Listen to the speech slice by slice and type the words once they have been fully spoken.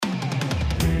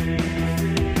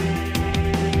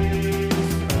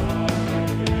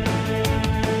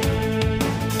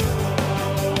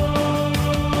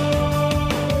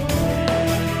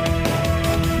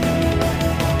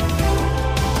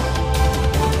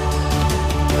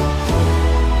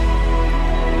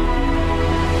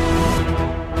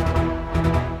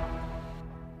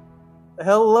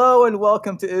Hello and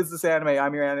welcome to Is This Anime?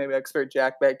 I'm your anime expert,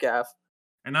 Jack Metcalf.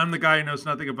 And I'm the guy who knows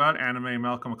nothing about anime,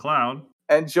 Malcolm McLeod.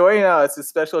 And joining us is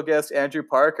special guest Andrew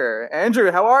Parker.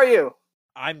 Andrew, how are you?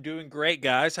 I'm doing great,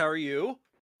 guys. How are you?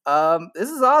 This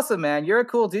is awesome, man. You're a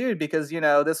cool dude because,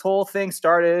 this whole thing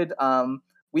started.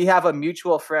 We have a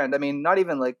mutual friend. I mean, not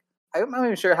even like, I'm not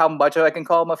even sure how much I can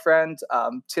call him a friend.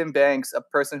 Tim Banks, a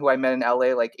person who I met in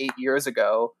LA like 8 years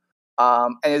ago.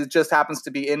 And it just happens to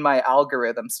be in my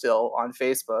algorithm still on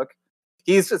Facebook.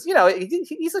 He's just,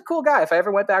 he's a cool guy. If I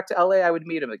ever went back to LA, I would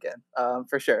meet him again,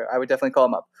 for sure. I would definitely call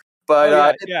him up.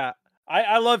 But yeah.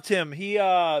 I loved him. He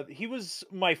was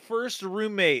my first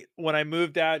roommate when I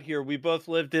moved out here. We both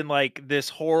lived in like this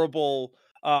horrible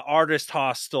artist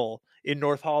hostel in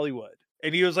North Hollywood,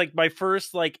 and he was like my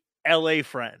first like LA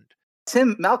friend.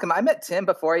 Malcolm, I met Tim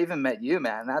before I even met you,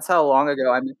 man. That's how long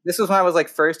ago. This was when I was like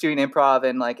first doing improv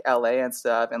in like LA and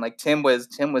stuff, and like Tim was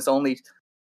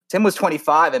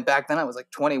 25, and back then I was like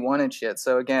 21 and shit.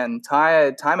 So again,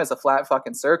 time is a flat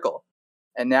fucking circle,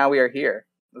 and now we are here.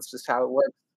 That's just how it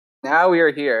works. Now we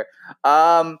are here.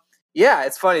 Yeah,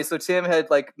 it's funny. So Tim had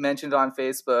like mentioned on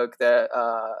Facebook that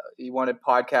he wanted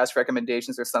podcast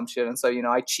recommendations or some shit, and so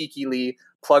I cheekily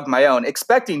plugged my own,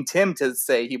 expecting Tim to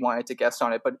say he wanted to guest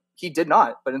on it, but he did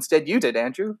not. But instead, you did,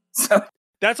 Andrew. So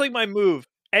that's like my move.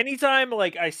 Anytime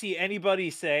like I see anybody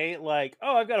say like,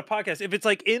 "Oh, I've got a podcast," if it's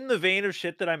like in the vein of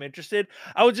shit that I'm interested,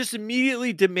 I would just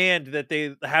immediately demand that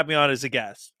they have me on as a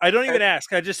guest. I don't even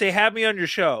ask. I just say, "Have me on your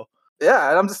show." Yeah,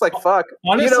 and I'm just like, fuck.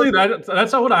 Honestly,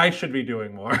 that's not what I should be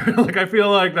doing more. Like, I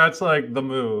feel like that's like the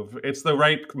move. It's the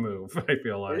right move, I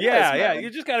feel like. Yeah.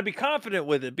 You just got to be confident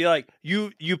with it. Be like,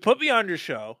 you put me on your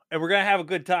show, and we're going to have a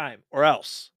good time, or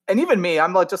else. And even me,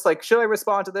 I'm like, just like, should I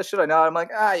respond to this? Should I not? I'm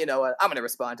like, you know what? I'm going to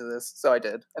respond to this. So I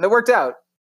did. And it worked out.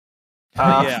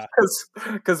 Yeah.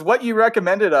 Because what you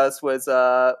recommended us was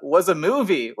a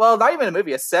movie. Well, not even a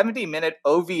movie, a 70-minute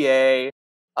OVA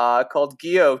called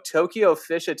Gyo Tokyo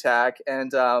Fish Attack,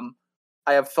 and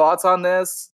I have thoughts on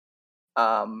this.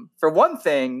 For one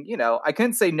thing, I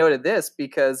couldn't say no to this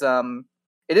because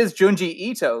it is Junji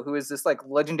Ito, who is this like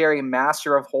legendary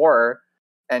master of horror,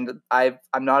 and I'm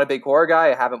not a big horror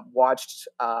guy. I haven't watched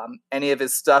any of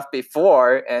his stuff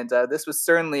before, and this was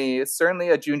certainly a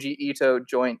Junji Ito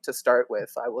joint to start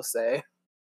with, I will say.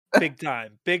 Big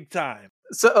time.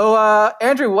 So,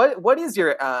 Andrew, what is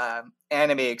your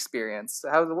anime experience?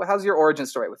 How's your origin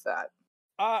story with that?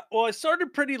 Well, I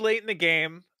started pretty late in the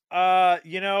game. I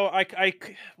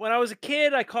when I was a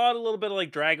kid, I caught a little bit of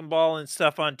like Dragon Ball and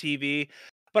stuff on TV,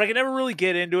 but I could never really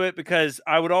get into it because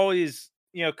I would always,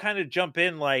 kind of jump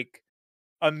in like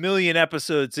a million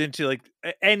episodes into like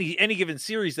any given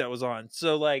series that was on.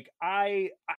 So like I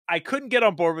couldn't get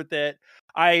on board with it.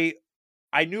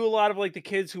 I knew a lot of like the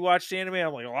kids who watched anime.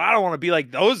 I'm like, well, I don't want to be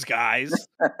like those guys.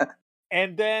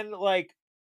 And then like,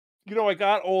 I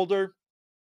got older,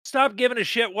 stopped giving a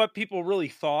shit what people really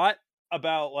thought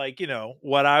about like,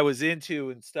 what I was into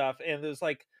and stuff. And there's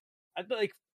like, I feel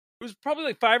like it was probably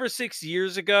like 5 or 6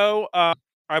 years ago. I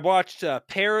watched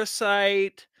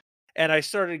Parasite, and I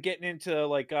started getting into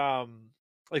like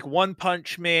One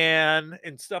Punch Man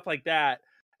and stuff like that.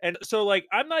 And so, like,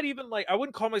 I'm not even like, I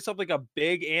wouldn't call myself like a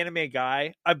big anime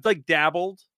guy. I've like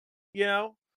dabbled,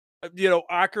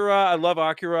 Akira. I love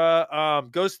Akira.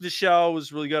 Ghost in the Shell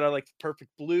was really good. I like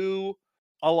Perfect Blue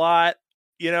a lot.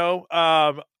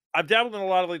 I've dabbled in a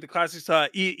lot of like the classics.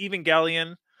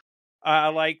 Evangelion, I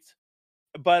liked,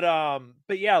 but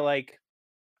yeah, like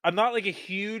I'm not like a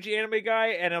huge anime guy,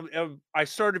 and I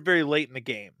started very late in the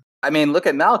game. I mean, look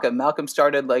at Malcolm. Malcolm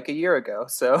started like a year ago,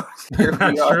 so here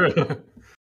we are. True.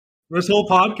 This whole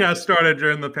podcast started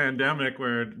during the pandemic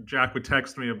where Jack would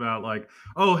text me about like,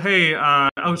 oh, hey,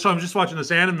 so I'm just watching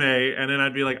this anime. And then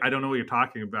I'd be like, I don't know what you're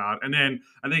talking about. And then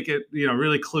I think it,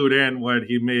 really clued in when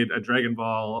he made a Dragon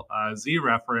Ball Z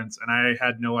reference. And I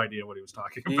had no idea what he was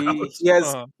talking about.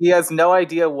 He has no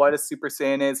idea what a Super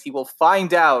Saiyan is. He will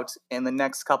find out in the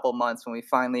next couple months when we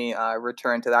finally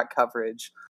return to that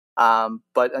coverage.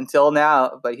 But until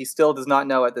now, he still does not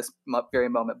know at this very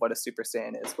moment what a Super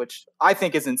Saiyan is, which I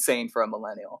think is insane for a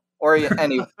millennial or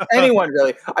anyone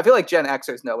really. I feel like Gen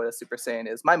Xers know what a Super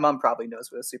Saiyan is. My mom probably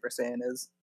knows what a Super Saiyan is.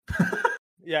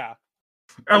 Yeah.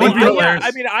 I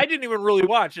mean, I didn't even really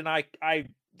watch, and I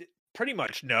pretty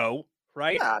much know,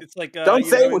 right? Yeah. It's like don't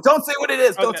say what it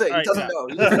is. Okay, don't say it. He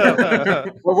doesn't know.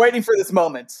 We're waiting for this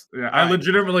moment. Yeah, I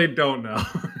legitimately don't know.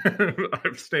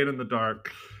 I've stayed in the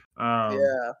dark.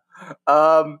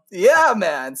 Yeah,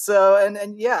 man. So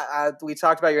we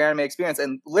talked about your anime experience,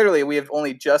 and literally we have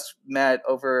only just met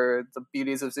over the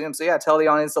beauties of Zoom. So yeah, tell the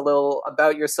audience a little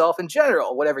about yourself in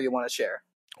general, whatever you want to share.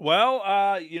 Well,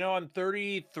 I'm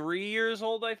 33 years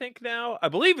old, I think now. I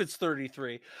believe it's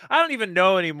 33. I don't even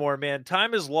know anymore, man.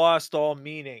 Time has lost all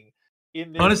meaning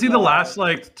in this. Honestly, the last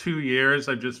like 2 years,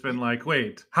 I've just been like,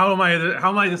 wait, how am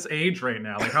I this age right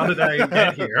now? Like, how did I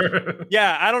get here?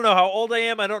 Yeah, I don't know how old I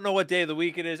am. I don't know what day of the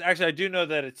week it is. Actually, I do know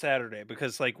that it's Saturday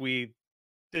because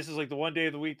this is like the one day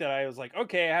of the week that I was like,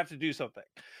 okay, I have to do something.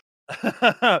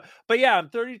 But yeah, I'm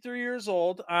 33 years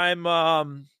old. I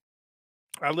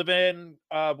live in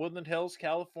Woodland Hills,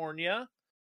 California.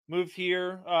 Moved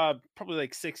here probably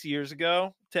like 6 years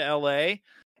ago to LA,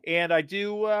 and I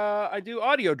do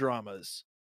audio dramas.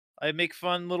 I make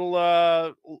fun little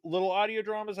audio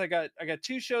dramas. I got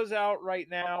 2 shows out right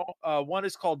now. One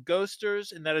is called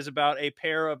Ghosters, and that is about a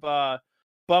pair of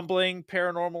bumbling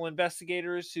paranormal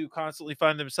investigators who constantly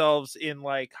find themselves in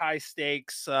like high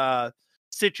stakes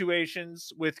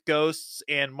situations with ghosts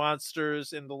and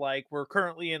monsters and the like. We're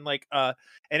currently in like an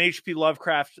HP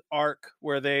Lovecraft arc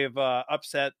where they've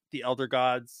upset the elder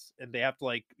gods and they have to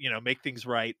like, make things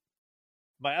right.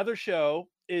 My other show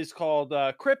is called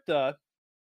Crypta,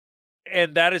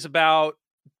 and that is about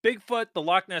Bigfoot, the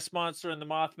Loch Ness Monster, and the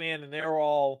Mothman, and they're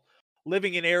all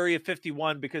living in Area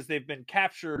 51 because they've been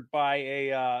captured by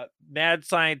a mad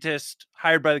scientist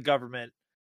hired by the government.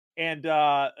 And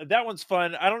that one's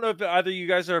fun. I don't know if either of you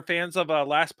guys are fans of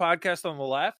Last Podcast on the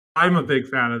Left. I'm a big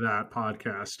fan of that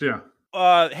podcast. Yeah.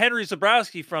 Henry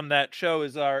Zabrowski from that show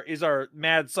is our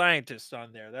mad scientist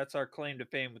on there. That's our claim to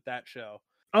fame with that show.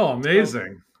 Oh,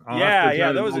 amazing! So,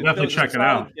 that was I'll definitely check it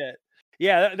out. Bit.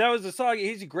 Yeah, that was a song.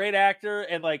 He's a great actor,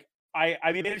 and like I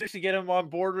managed to get him on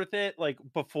board with it like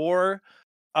before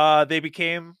they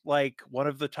became like one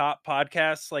of the top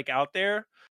podcasts like out there.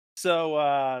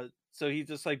 So he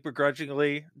just like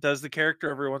begrudgingly does the character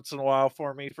every once in a while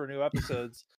for me for new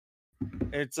episodes.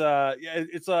 It's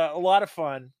a lot of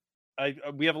fun.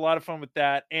 We have a lot of fun with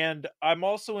that, and I'm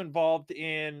also involved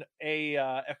in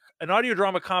an audio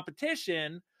drama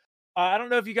competition. I don't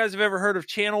know if you guys have ever heard of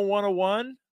Channel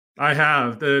 101. I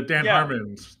have the Dan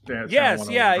Harmon's. Yes,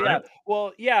 yeah.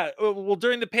 Well, Well,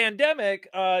 during the pandemic,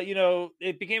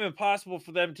 it became impossible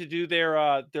for them to do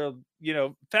their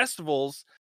festivals.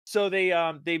 So they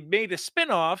made a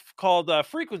spinoff called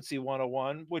Frequency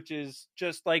 101, which is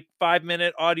just like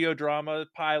 5-minute audio drama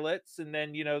pilots, and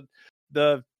then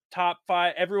the top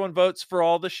 5. Everyone votes for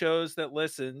all the shows that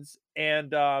listens,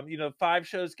 and 5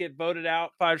 shows get voted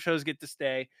out, 5 shows get to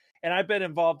stay. And I've been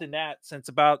involved in that since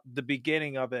about the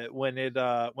beginning of it when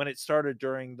it started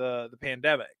during the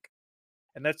pandemic.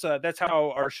 And that's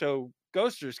how our show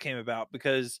Ghosters came about,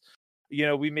 because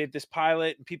we made this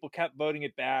pilot and people kept voting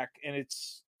it back, and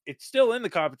it's still in the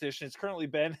competition. It's currently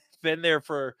been there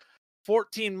for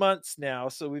 14 months now,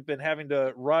 so we've been having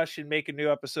to rush and make a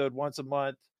new episode once a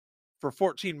month for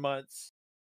 14 months.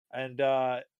 And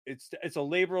it's a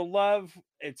labor of love.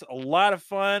 It's a lot of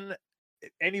fun.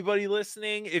 Anybody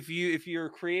listening, if you're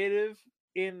creative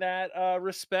in that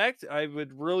respect, I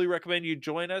would really recommend you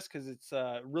join us, because it's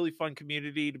a really fun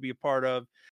community to be a part of,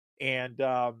 and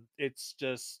it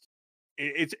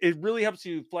really helps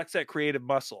you flex that creative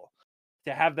muscle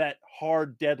to have that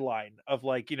hard deadline of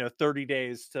 30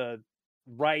 days to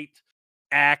write,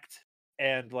 act,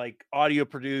 and like audio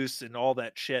produce and all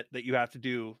that shit that you have to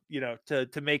do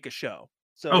to make a show.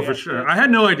 So, for sure. I had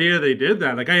no idea they did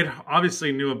that. Like, I had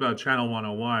obviously knew about Channel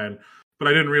 101, but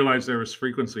I didn't realize there was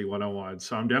Frequency 101.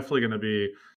 So I'm definitely going to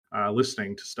be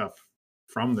listening to stuff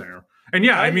from there. And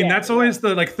that's always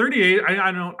the 38.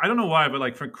 I don't know why, but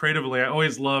like creatively, I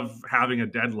always love having a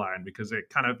deadline, because it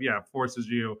kind of forces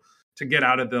you to get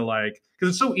out of the because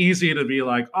it's so easy to be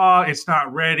like, oh, it's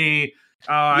not ready.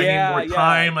 I need more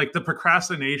time. Like the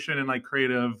procrastination and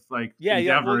creative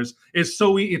endeavors is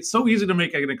it's so easy to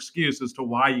make an excuse as to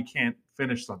why you can't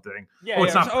finish something.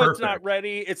 It's not perfect. It's not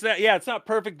ready. It's not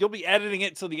perfect. You'll be editing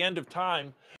it till the end of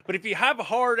time. But if you have a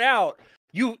hard out,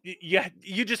 you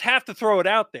just have to throw it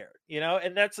out there,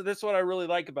 and that's what I really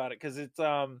like about it, because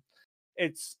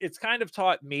it's kind of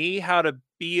taught me how to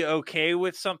be okay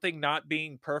with something not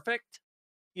being perfect,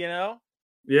 Yeah,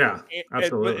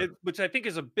 absolutely. Which I think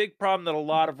is a big problem that a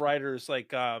lot of writers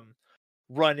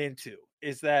run into,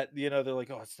 is that they're like,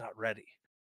 oh, it's not ready,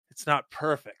 it's not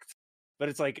perfect, but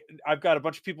it's like I've got a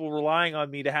bunch of people relying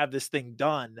on me to have this thing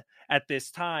done at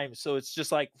this time, so it's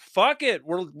just like, fuck it,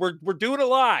 we're doing it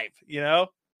live, Yeah.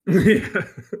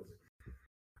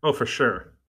 Oh, for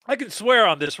sure. I can swear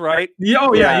on this, right?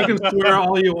 Yeah, you can swear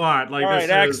all you want. Like, all right,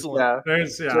 excellent.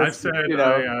 I've said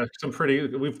some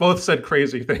pretty. We've both said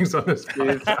crazy things on this.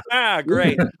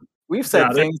 Great. We've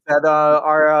said things that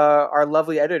our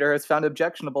lovely editor has found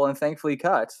objectionable and thankfully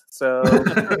cut. So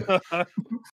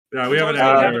Yeah, we have an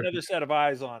have editor. another set of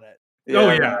eyes on it.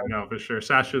 No, for sure.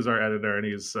 Sasha's our editor, and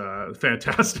he's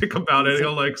fantastic about it.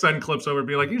 He'll like send clips over and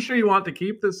be like, "You sure you want to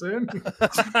keep this in?"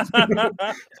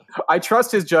 I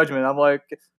trust his judgment. I'm like,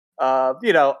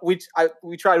 we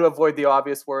try to avoid the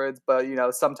obvious words, but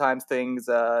sometimes things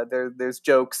there's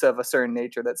jokes of a certain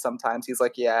nature that sometimes he's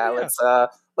like, let's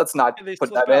not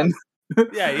put that in.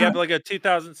 Yeah, you have like a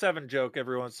 2007 joke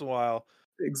every once in a while.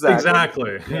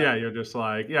 Exactly. Yeah, you're just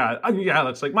like,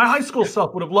 it's like my high school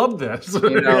self would have loved this.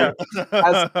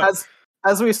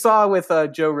 As we saw with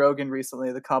Joe Rogan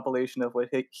recently, the compilation of what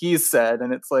he's said,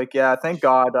 and it's like, thank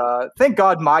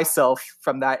God myself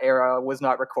from that era was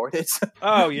not recorded.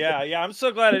 Oh yeah. I'm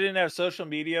so glad I didn't have social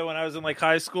media when I was in like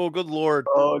high school. Good Lord.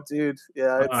 Oh, dude,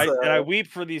 yeah. I weep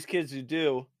for these kids who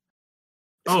do.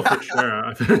 Oh, for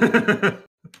sure.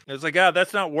 It's like, God,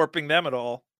 that's not warping them at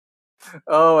all.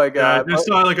 Oh my God! I just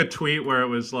saw like a tweet where it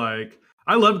was like,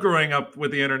 I loved growing up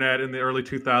with the internet in the early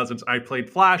 2000s. I played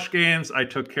Flash games. I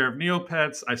took care of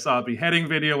Neopets. I saw a beheading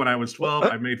video when I was 12.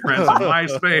 I made friends on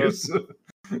MySpace.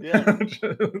 Yeah,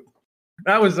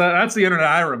 that's the internet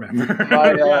I remember.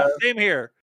 Yeah, same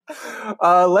here.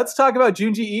 Let's talk about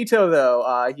Junji Ito,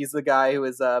 though. He's the guy who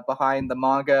was behind the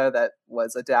manga that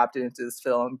was adapted into this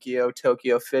film, Gyo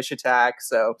Tokyo Fish Attack.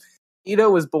 So, Ito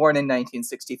was born in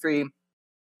 1963.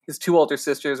 His two older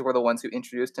sisters were the ones who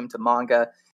introduced him to manga.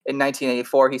 In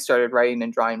 1984, he started writing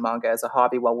and drawing manga as a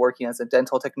hobby while working as a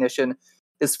dental technician.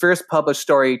 His first published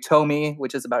story, Tomi,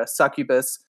 which is about a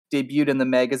succubus, debuted in the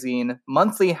magazine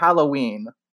Monthly Halloween.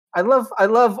 I love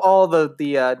all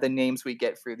the names we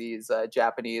get for these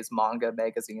Japanese manga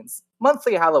magazines.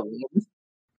 Monthly Halloween.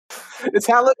 It's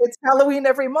Halloween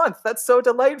every month. That's so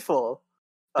delightful.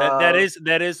 That is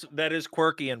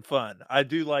quirky and fun. I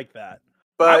do like that.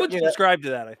 But I would subscribe to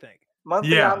that, I think.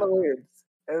 Monthly Halloween.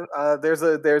 There's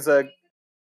a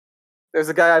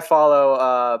guy I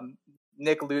follow,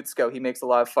 Nick Lutsko. He makes a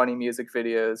lot of funny music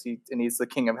videos. He's the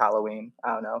king of Halloween.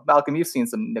 I don't know, Malcolm. You've seen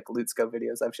some Nick Lutsko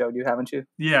videos I've showed you, haven't you?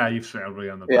 Yeah, you've showed me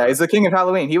on the. Yeah, he's the king of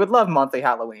Halloween. He would love Monthly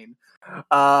Halloween.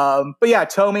 But yeah,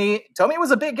 Tomi was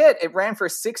a big hit. It ran for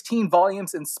 16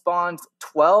 volumes and spawned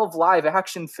 12 live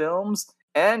action films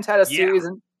and had a series.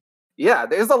 Yeah,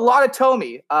 there's a lot of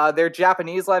Tomi. They're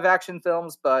Japanese live action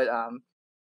films, but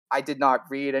I did not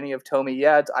read any of Tomi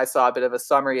yet. I saw a bit of a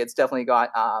summary. It's definitely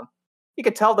got. You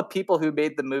could tell the people who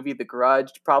made the movie The Grudge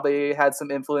probably had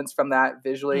some influence from that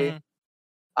visually.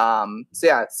 So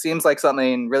yeah, it seems like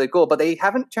something really cool. But they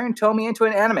haven't turned Tomi into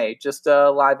an anime, just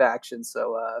live action.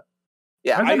 So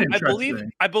yeah,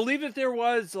 I believe that there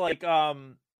was like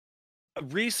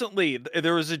recently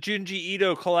there was a Junji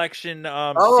Ito collection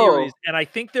series, and I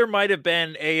think there might have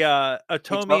been a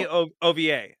Tomi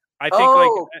OVA. I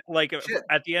think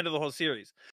at the end of the whole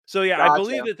series. So yeah, gotcha. I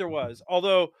believe that there was,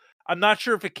 although I'm not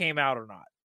sure if it came out or not.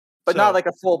 But not like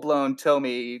a full blown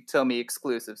Tomi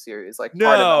exclusive series. Like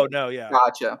yeah.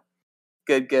 Gotcha.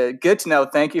 Good to know.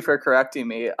 Thank you for correcting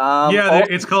me.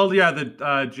 It's called the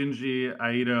Junji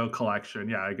Ito collection.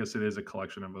 Yeah, I guess it is a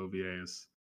collection of OVAs.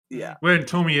 Yeah. When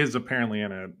Tomi is apparently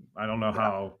in it. I don't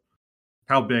know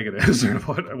how big it is or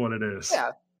what it is.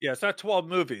 Yeah. Yeah, it's not 12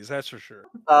 movies, that's for sure.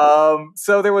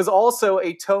 So there was also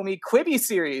a Tomi Quibi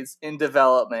series in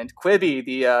development. Quibi,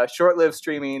 the short-lived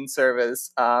streaming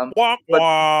service. Womp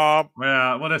womp.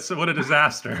 Yeah, what a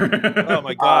disaster. Oh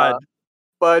my God.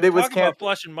 But it was about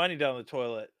flushing money down the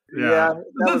toilet. Yeah.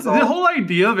 The whole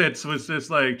idea of it was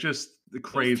just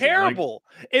crazy. Terrible.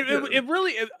 It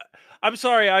really. I'm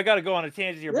sorry, I got to go on a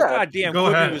tangent here, but goddamn,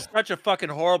 Quibi was such a fucking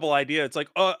horrible idea. It's like,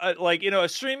 a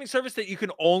streaming service that you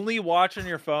can only watch on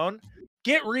your phone.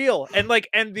 Get real, and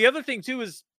the other thing too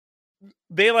is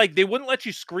they wouldn't let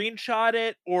you screenshot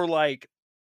it or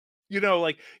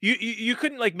you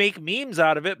couldn't make memes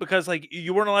out of it because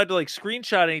you weren't allowed to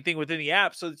screenshot anything within the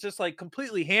app. So it's just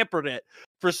completely hampered it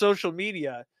for social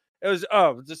media. It was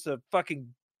just a fucking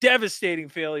devastating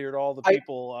failure to all the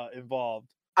people involved.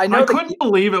 I couldn't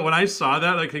believe it when I saw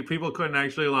that. People couldn't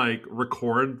actually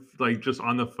record just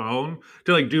on the phone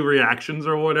to do reactions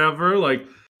or whatever.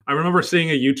 I remember seeing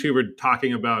a YouTuber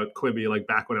talking about Quibi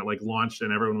back when it launched,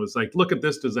 and everyone was like, "Look at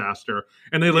this disaster!"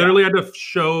 And they literally had to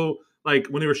show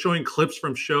when they were showing clips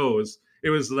from shows, it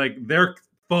was their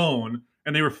phone,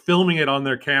 and they were filming it on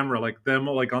their camera, them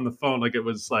on the phone, it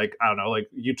was I don't know,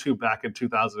 YouTube back in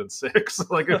 2006.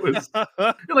 It was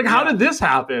how did this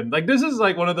happen? This is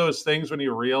one of those things when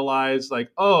you realize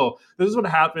oh, this is what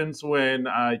happens when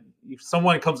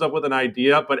someone comes up with an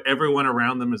idea, but everyone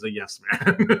around them is a yes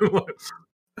man.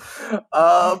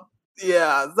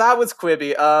 Yeah, that was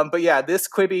Quibi. But yeah, this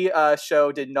Quibi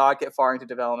show did not get far into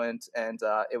development, and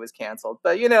it was canceled.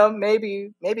 But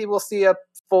maybe we'll see a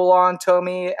full-on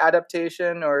Tomy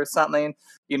adaptation or something.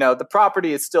 The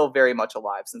property is still very much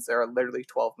alive since there are literally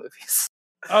 12 movies.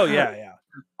 Oh yeah.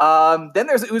 Then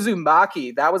there's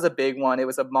Uzumaki. That was a big one. It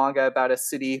was a manga about a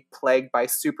city plagued by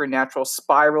supernatural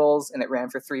spirals, and it ran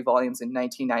for 3 volumes in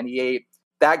 1998.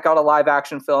 That got a live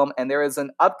action film, and there is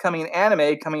an upcoming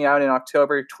anime coming out in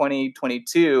October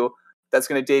 2022 that's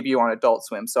going to debut on Adult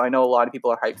Swim. So I know a lot of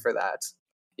people are hyped for that.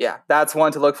 Yeah, that's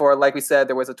one to look for. Like we said,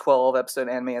 there was a 12-episode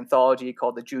anime anthology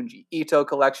called the Junji Ito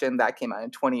Collection that came out in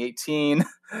 2018.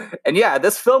 And yeah,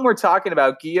 this film we're talking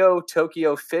about, Gyo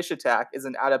Tokyo Fish Attack, is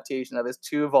an adaptation of his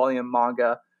 2-volume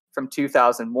manga from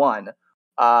 2001.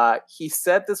 He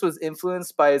said this was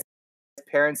influenced by his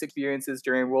parents' experiences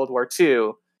during World War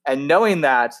II. And knowing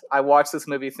that, I watched this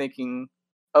movie thinking,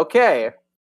 okay,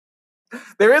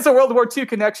 there is a World War II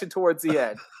connection towards the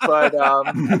end, but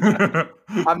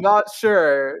I'm not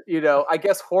sure. I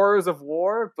guess horrors of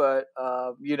war, but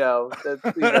I'm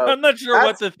not sure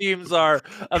what the themes are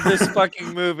of this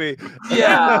fucking movie.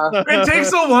 Yeah, it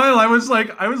takes a while. I was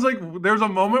like, there was a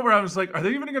moment where I was like, are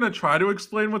they even going to try to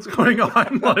explain what's going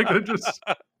on? Like, it just.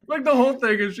 Like the whole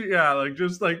thing is,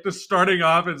 just starting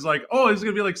off, it's like, oh, it's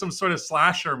gonna be like some sort of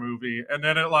slasher movie, and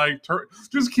then it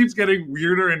just keeps getting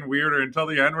weirder and weirder until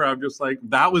the end, where I'm just like,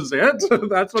 that was it.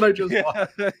 That's what I just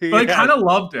watched. But I kind of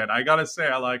loved it. I gotta say,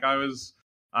 I was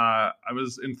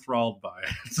enthralled by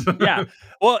it. Yeah,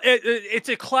 well, it's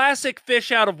a classic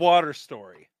fish out of water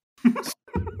story. It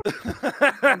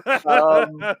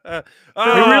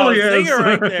really is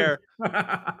right there.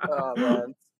 Oh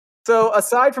man. So,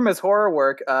 aside from his horror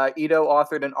work, Ito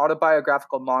authored an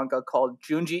autobiographical manga called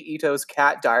Junji Ito's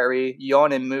Cat Diary,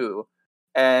 Yonen Mu.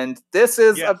 And this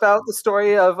is about the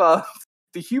story of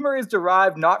the humor is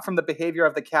derived not from the behavior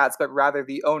of the cats, but rather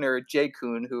the owner,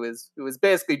 J-kun, who is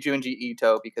basically Junji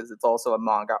Ito, because it's also a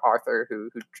manga author who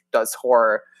does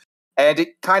horror. And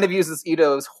it kind of uses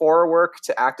Ito's horror work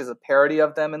to act as a parody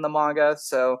of them in the manga.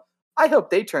 So, I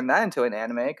hope they turn that into an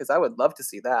anime, because I would love to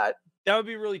see that. That would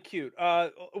be really cute.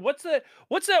 What's that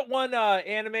one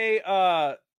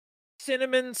anime?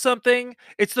 Cinnamon something.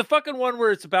 It's the fucking one where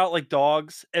it's about like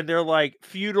dogs and they're like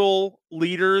feudal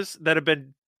leaders that have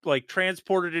been like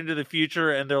transported into the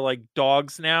future and they're like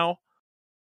dogs now.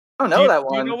 I don't know that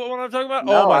one. Do you know what I'm talking about?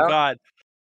 No, oh my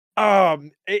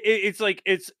god. It's like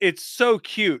it's so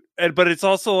cute, but it's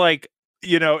also like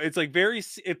it's like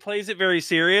it plays it very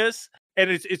serious. And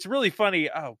it's really funny.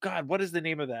 Oh God, what is the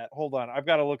name of that? Hold on, I've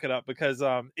got to look it up because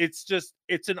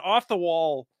it's an off the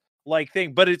wall like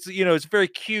thing, but it's it's a very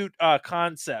cute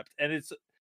concept, and it's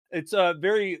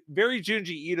very very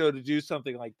Junji Ito to do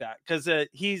something like that because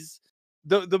he's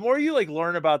the more you like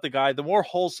learn about the guy, the more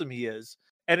wholesome he is,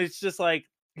 and it's just like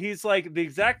he's like the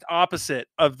exact opposite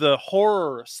of the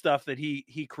horror stuff that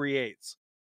he creates.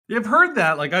 You've heard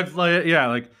that, like I've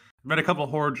met a couple of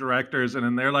horror directors, and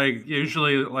then they're like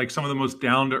usually like some of the most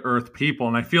down to earth people,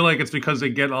 and I feel like it's because they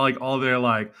get like all their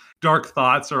like dark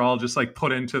thoughts are all just like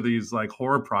put into these like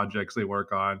horror projects they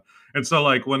work on, and so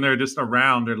like when they're just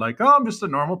around, they're like, oh, I'm just a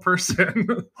normal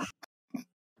person.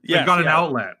 They've got an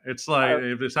outlet. It's like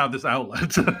they just have this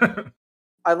outlet.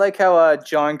 I like how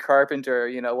John Carpenter,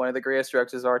 one of the greatest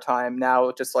directors of our time,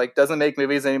 now just like doesn't make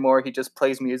movies anymore. He just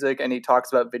plays music and he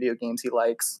talks about video games he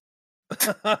likes. It's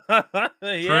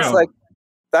like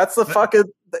that's the fucking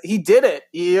he did it.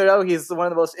 He's one of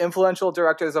the most influential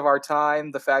directors of our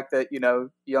time. The fact that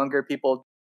younger people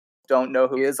don't know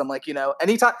who he is, I'm like,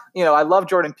 anytime I love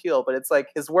Jordan Peele, but it's like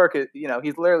his work is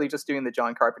he's literally just doing the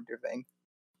John Carpenter thing.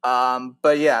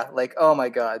 But yeah, like, oh my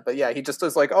god, but yeah, he just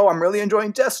was like, oh, I'm really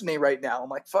enjoying Destiny right now. I'm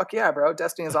like, fuck yeah, bro,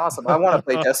 Destiny is awesome. I want to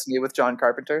play Destiny with John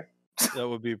Carpenter. That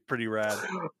would be pretty rad.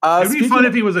 It'd be fun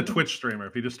if he was a Twitch streamer,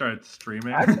 if he just started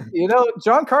streaming.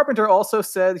 John Carpenter also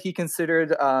said he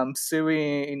considered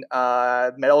suing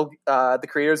the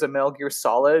creators of Metal Gear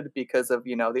Solid because of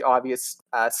the obvious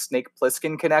Snake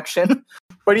Plissken connection.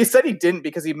 But he said he didn't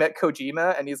because he met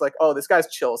Kojima and he's like, oh, this guy's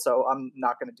chill, so I'm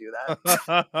not going to do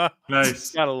that.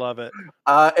 Nice. Gotta love it.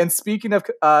 And speaking of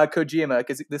Kojima,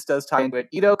 because this does tie into it,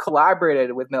 Ito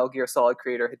collaborated with Metal Gear Solid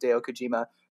creator Hideo Kojima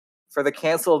for the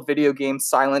canceled video game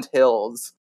Silent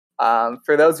Hills.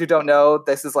 For those who don't know,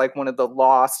 this is like one of the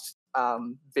lost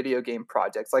video game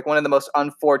projects, like one of the most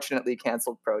unfortunately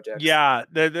canceled projects. Yeah,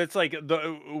 that's like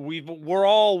we're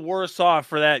all worse off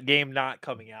for that game not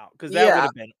coming out because that would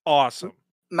have been awesome.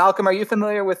 Malcolm, are you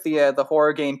familiar with the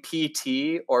horror game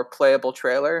PT or Playable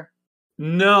Trailer?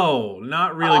 No,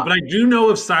 not really, but I do know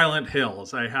of Silent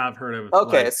Hills. I have heard of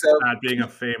that being a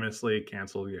famously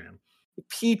canceled game.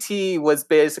 PT was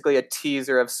basically a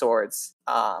teaser of sorts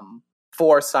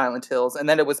for Silent Hills, and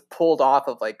then it was pulled off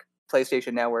of like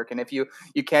PlayStation Network, and if you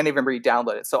can't even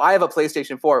re-download it. So I have a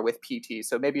PlayStation 4 with PT,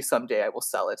 so maybe someday I will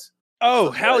sell it.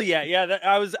 Oh, hell yeah. Yeah,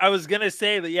 I was going to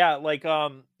say that, yeah, like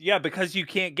because you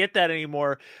can't get that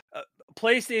anymore.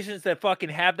 PlayStations that fucking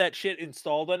have that shit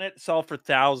installed on it sell for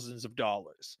thousands of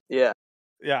dollars. Yeah.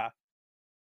 Yeah.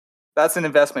 That's an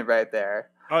investment right there.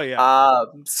 Oh yeah.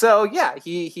 So yeah,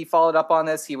 he followed up on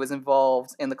this. He was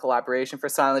involved in the collaboration for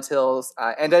Silent Hills,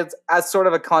 and as sort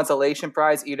of a consolation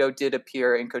prize, Ito did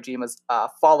appear in Kojima's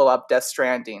follow-up Death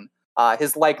Stranding.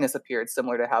 His likeness appeared,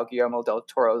 similar to how Guillermo del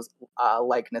Toro's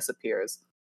likeness appears.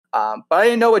 But I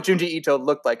didn't know what Junji Ito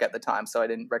looked like at the time, so I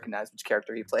didn't recognize which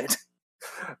character he played.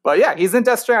 But yeah, he's in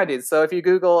Death Stranding. So if you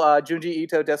Google Junji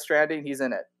Ito Death Stranding, he's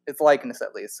in it. It's likeness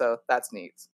at least, so that's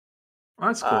neat.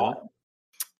 That's cool.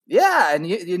 Yeah, and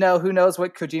you know, who knows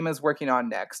what Kojima's working on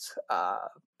next.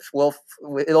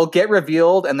 It'll get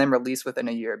revealed and then released within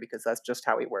a year because that's just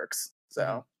how he works.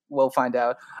 So we'll find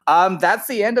out. That's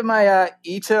the end of my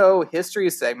Ito history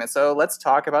segment. So let's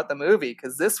talk about the movie,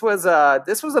 because this was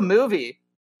a movie,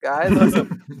 guys.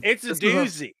 It's a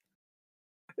doozy.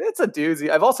 It's a doozy.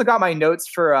 I've also got my notes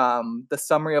for the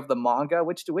summary of the manga,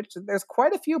 which there's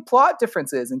quite a few plot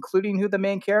differences, including who the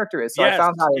main character is. So I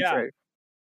found that interesting.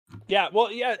 Yeah, well,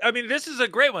 yeah, I mean, this is a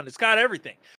great one. It's got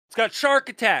everything. It's got shark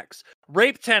attacks,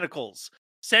 rape tentacles,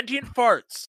 sentient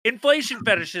farts, inflation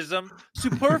fetishism,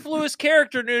 superfluous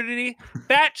character nudity,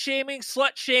 fat shaming,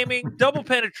 slut shaming, double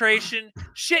penetration,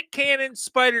 shit cannon,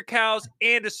 spider cows,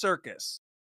 and a circus.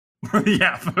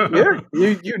 Yeah.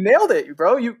 You nailed it,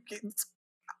 bro.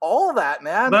 All that,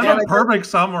 man. That's a perfect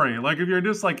summary. Like,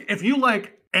 if you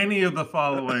like any of the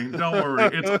following, don't worry,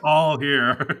 it's all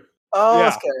here. Oh, yeah.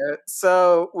 Okay.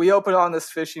 So we open on this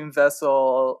fishing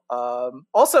vessel.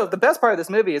 Also, the best part of this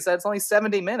movie is that it's only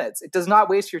 70 minutes. It does not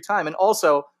waste your time. And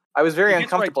also, I was very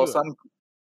uncomfortable.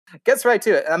 Gets right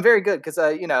to it. And I'm very good because,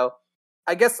 I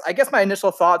guess my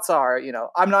initial thoughts are,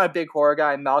 I'm not a big horror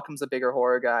guy. Malcolm's a bigger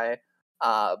horror guy.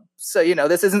 So,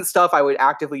 this isn't stuff I would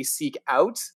actively seek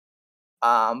out.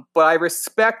 But I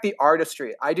respect the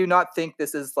artistry. I do not think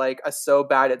this is like a so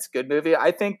bad it's good movie.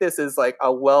 I think this is like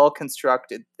a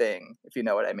well-constructed thing, if you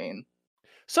know what I mean.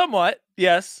 Somewhat,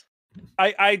 yes.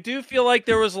 I do feel like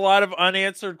there was a lot of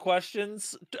unanswered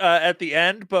questions at the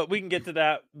end, but we can get to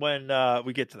that when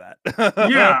we get to that.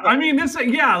 Yeah, I mean,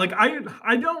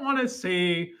 I don't want to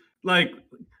say like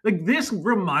this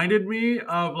reminded me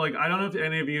of like, I don't know if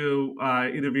any of you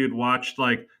either of you had watched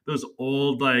like those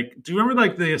old, like, do you remember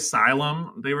like the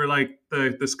Asylum? They were like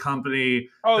this company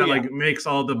like makes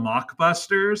all the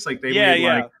mockbusters. Like they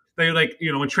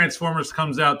when Transformers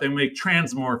comes out, they make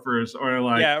Transmorphers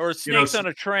or Snakes on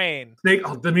a Train. I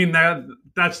mean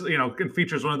that's it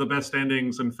features one of the best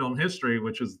endings in film history,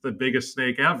 which is the biggest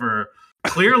snake ever.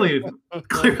 Clearly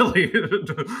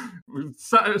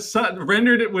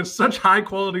rendered it with such high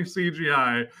quality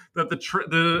CGI that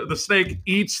the snake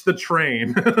eats the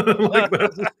train.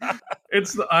 It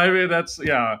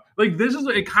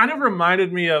kind of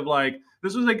reminded me of like,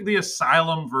 this was like the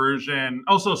Asylum version.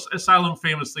 Also, Asylum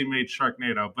famously made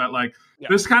Sharknado, but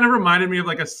this kind of reminded me of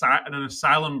like an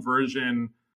Asylum version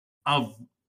of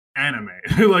anime.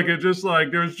 Like it just like,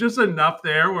 there was just enough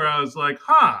there where I was like,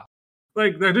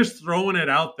 like they're just throwing it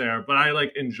out there, but I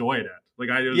like enjoyed it. Like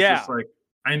I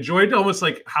enjoyed almost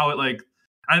like how it like,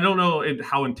 I don't know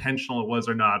how intentional it was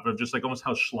or not, but just like almost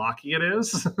how schlocky it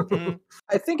is.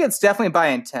 I think it's definitely by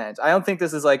intent. I don't think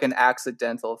this is like an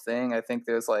accidental thing. I think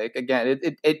there's like, again,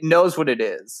 it knows what it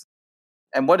is.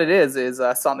 And what it is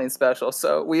something special.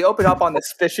 So we open up on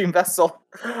this fishing vessel.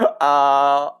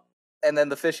 And then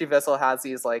the fishing vessel has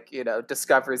these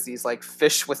discovers these like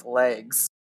fish with legs.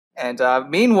 And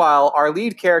meanwhile, our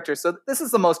lead character, so this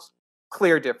is the most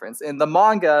clear difference. In the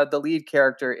manga, the lead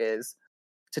character is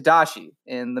Tadashi.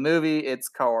 In the movie, it's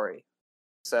Kaori.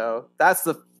 So that's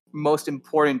the most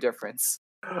important difference.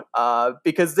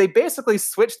 Because they basically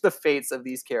switch the fates of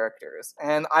these characters.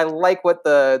 And I like what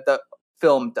the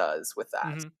film does with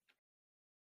that.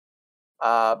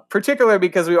 Mm-hmm. Particularly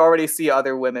because we already see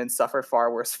other women suffer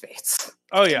far worse fates.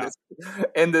 Oh, yeah.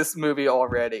 In this movie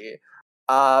already.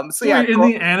 In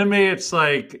the anime, it's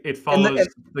like it follows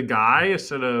the guy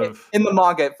instead of in the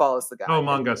manga. It follows the guy. Oh,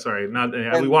 manga. Sorry,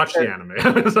 we watched the anime. We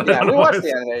watched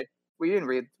the anime. We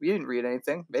didn't read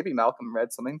anything. Maybe Malcolm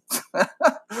read something.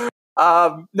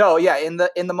 No, yeah. In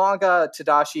the manga,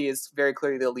 Tadashi is very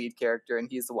clearly the lead character, and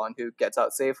he's the one who gets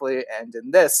out safely. And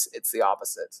in this, it's the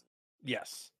opposite.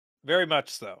 Yes, very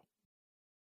much so.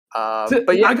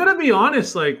 But yeah, I gotta be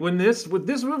honest. Like with this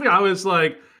movie, I was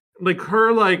like, like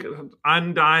her like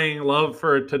undying love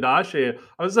for Tadashi.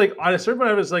 I was like, on a certain point,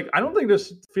 I was like, I don't think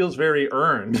this feels very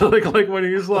earned. like when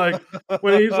he's like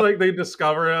they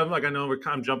discover him. Like I know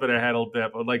I'm jumping ahead a little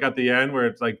bit, but like at the end where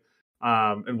it's like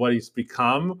and what he's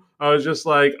become, I was just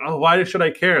like, oh, why should I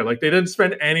care? Like they didn't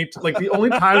spend any like the only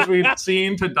times we'd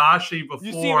seen Tadashi before.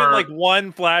 You see him in like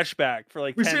one flashback for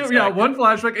like we 10 see him, seconds. yeah, one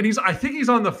flashback, and I think he's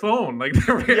on the phone. Like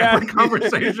they're having a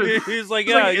conversation. He's like,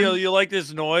 It's yeah, like, you like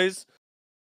this noise?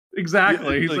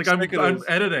 Exactly. He's like I'm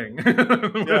editing.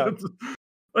 Yeah.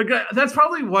 Like that's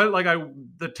probably what like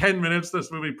the 10 minutes this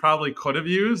movie probably could have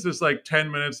used is like 10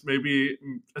 minutes maybe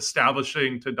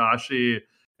establishing Tadashi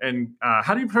and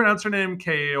how do you pronounce her name?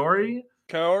 Kaori's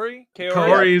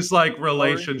like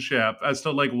relationship as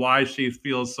to like why she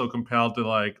feels so compelled to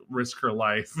like risk her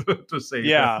life to save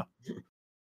him.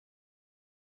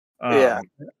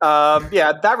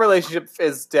 That relationship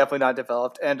is definitely not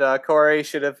developed, and Corey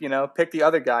should have picked the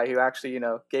other guy who actually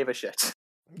gave a shit.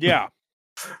 Yeah.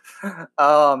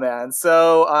 Oh man,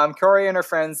 so Corey and her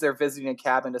friends, they're visiting a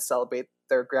cabin to celebrate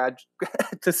their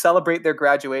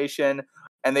graduation,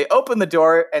 and they open the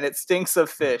door and it stinks of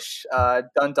fish.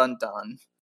 Dun dun dun.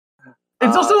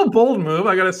 It's also a bold move,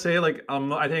 I gotta say. Like,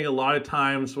 I think a lot of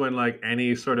times when like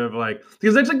any sort of like,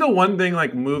 because that's like the one thing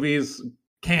like movies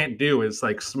can't do is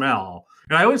like smell.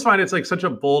 And I always find it's like such a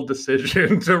bold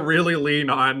decision to really lean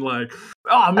on like,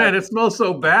 oh man, it smells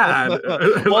so bad.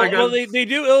 well, they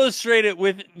do illustrate it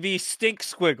with the stink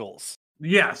squiggles.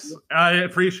 Yes, I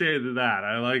appreciated that.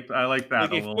 I like that. Like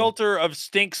a filter of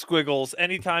stink squiggles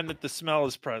anytime that the smell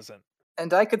is present.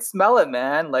 And I could smell it,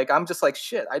 man. Like I'm just like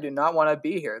shit. I do not want to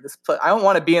be here. I don't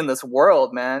want to be in this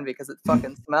world, man, because it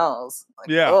fucking smells. Like,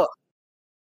 yeah. Ugh.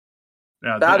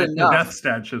 Yeah, the death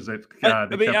stench is it. Yeah,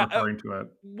 they kept referring to it.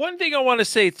 One thing I want to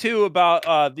say too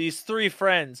about these three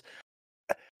friends.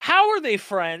 How are they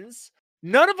friends?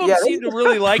 None of them seem to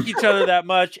really like each other that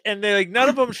much, and they like none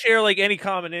of them share like any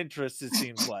common interests. It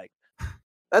seems like.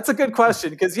 That's a good question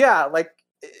because Aki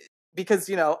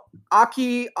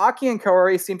and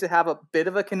Kaori seem to have a bit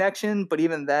of a connection, but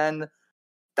even then,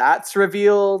 that's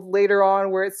revealed later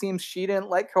on where it seems she didn't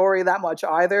like Kaori that much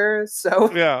either.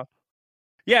 So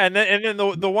yeah, and then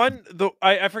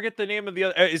I forget the name of the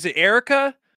other. Is it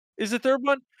Erica? Is the third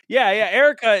one? Yeah,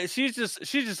 Erica. She's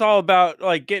just all about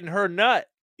like getting her nut.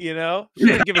 She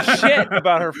doesn't give a shit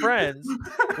about her friends.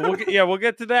 We'll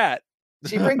get to that.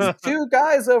 She brings two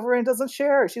guys over and doesn't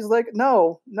share. She's like,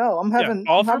 no, I'm having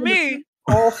all for me.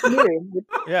 All for me.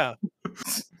 Yeah.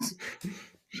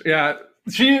 Yeah.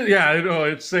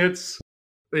 It's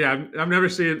I've never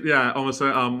seen almost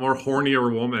a more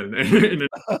hornier woman and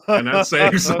that's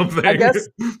saying something. I guess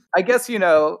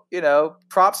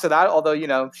props to that,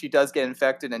 although she does get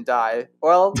infected and die.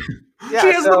 Well, yeah,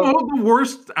 she has the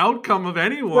worst outcome of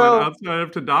anyone outside of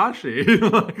Tadashi.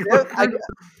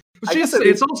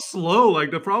 It's all slow. Like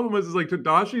the problem is like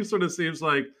Tadashi sort of seems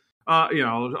like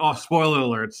spoiler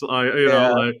alerts.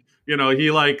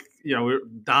 He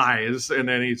dies and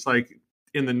then he's like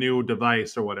in the new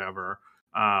device or whatever.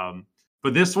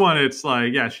 But this one, it's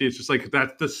like, she's just like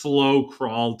that's the slow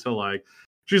crawl to like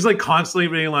she's like constantly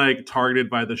being like targeted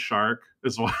by the shark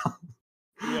as well.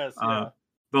 Yes,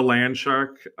 the land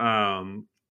shark. But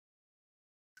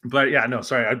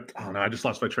sorry, I don't know. I just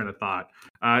lost my train of thought.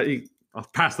 I'll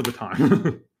pass the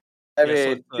baton. I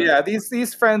mean,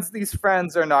 these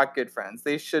friends are not good friends.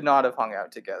 They should not have hung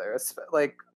out together. It's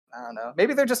like, I don't know.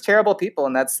 Maybe they're just terrible people,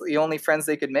 and that's the only friends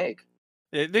they could make.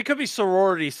 They could be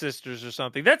sorority sisters or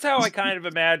something. That's how I kind of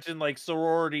imagine like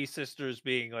sorority sisters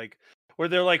being like, where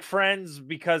they're like friends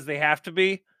because they have to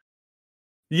be.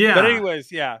 Yeah. But anyways,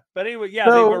 so, they've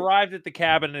arrived at the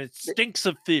cabin and it stinks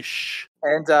of fish.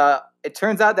 And it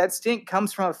turns out that stink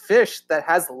comes from a fish that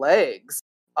has legs.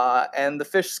 And the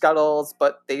fish scuttles,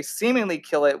 but they seemingly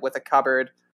kill it with a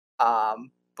cupboard.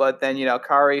 But then,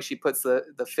 Kaori, she puts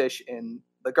the fish in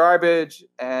the garbage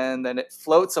and then it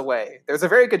floats away. There's a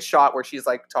very good shot where she's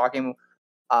like talking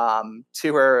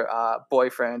to her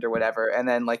boyfriend or whatever, and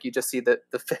then like you just see the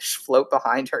fish float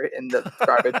behind her in the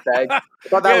garbage bag.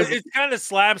 It's kind of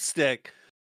slapstick.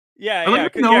 Because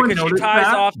she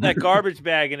ties off that garbage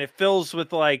bag and it fills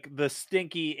with like the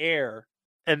stinky air,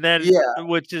 and then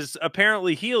which is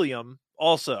apparently helium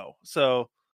also.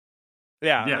 So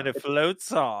and it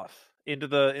floats off into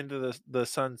the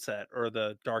sunset or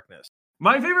the darkness.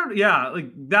 My favorite,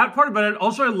 like that part about it.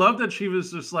 Also, I love that she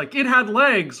was just like, it had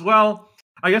legs. Well,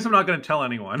 I guess I'm not going to tell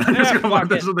anyone. I'm just going to put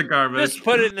this in the garbage. Just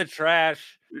put it in the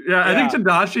trash. Yeah, I think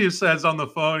Tadashi says on the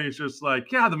phone, he's just like,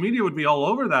 the media would be all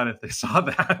over that if they saw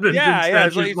that. And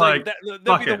He's like that'd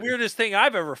be the weirdest thing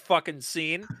I've ever fucking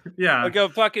seen. Yeah. Like a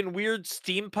fucking weird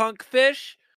steampunk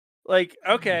fish. Like,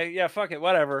 okay, yeah, fuck it,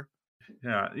 whatever.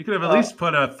 Yeah, you could have at least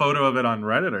put a photo of it on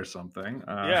Reddit or something.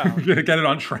 Yeah. Get it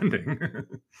on trending.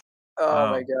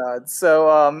 Oh my god.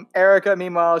 So Erica,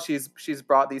 meanwhile, she's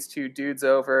brought these two dudes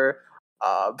over.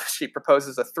 She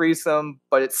proposes a threesome,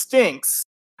 but it stinks.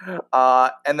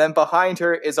 And then behind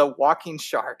her is a walking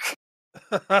shark.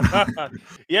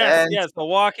 Yes, And- yes, the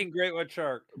walking great white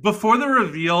shark. Before the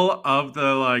reveal of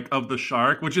the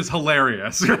shark, which is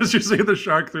hilarious, as you see the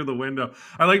shark through the window,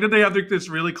 I like that they have this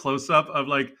really close up of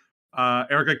like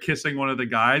Erica kissing one of the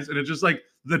guys, and it's just like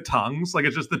the tongues, like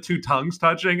it's just the two tongues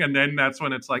touching, and then that's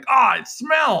when it's like, it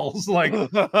smells like.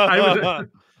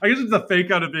 I guess it's a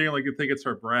fake out of being like you think it's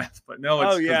her breath, but no,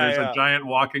 it's because there's a giant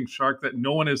walking shark that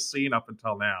no one has seen up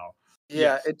until now.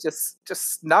 Yeah, it just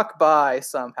snuck by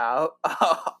somehow.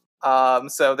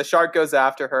 So the shark goes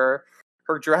after her.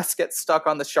 Her dress gets stuck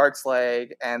on the shark's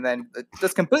leg, and then it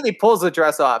just completely pulls the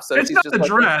dress off. So it's she's not just the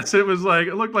dress. It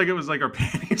looked like it was like her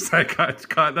panties that got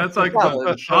cut. That's like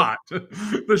the shot.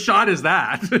 The shot is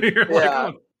that.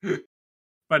 Yeah.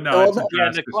 But no, it's a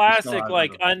dress. The classic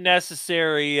like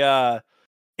unnecessary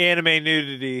anime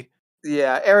nudity.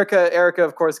 Yeah, Erica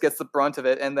of course gets the brunt of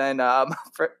it, and then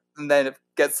it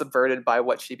gets subverted by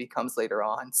what she becomes later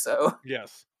on. So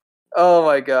yes. Oh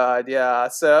my god, yeah.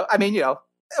 So I mean,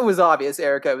 it was obvious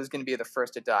Erica was going to be the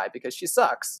first to die because she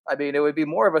sucks. I mean, it would be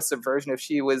more of a subversion if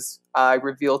she was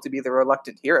revealed to be the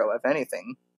reluctant hero, if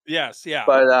anything. Yes, yeah.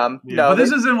 But no, but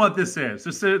this isn't what this is.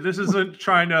 This isn't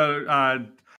trying to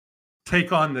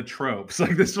take on the tropes.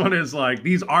 Like this one is like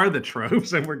these are the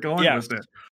tropes, and we're going with it.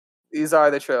 These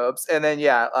are the tropes. And then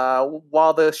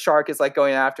while the shark is like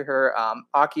going after her,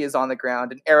 Aki is on the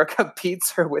ground and Erica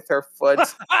beats her with her foot.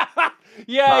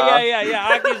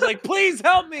 Yeah. Aki's like, please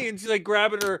help me. And she's like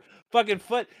grabbing her fucking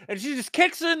foot and she just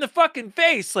kicks her in the fucking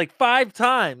face like 5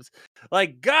 times.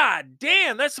 Like, god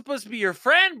damn, that's supposed to be your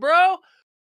friend, bro.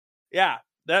 Yeah,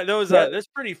 that's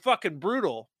pretty fucking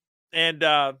brutal. And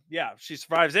she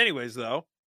survives anyways though.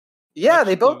 Yeah,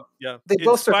 they both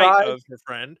survive. Of her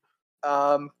friend.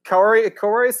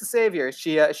 Kaori is the savior.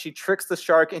 She tricks the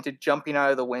shark into jumping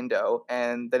out of the window,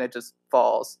 and then it just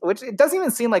falls. Which it doesn't even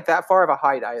seem like that far of a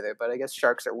height either. But I guess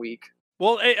sharks are weak.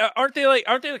 Well, aren't they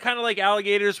kind of like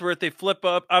alligators, where if they flip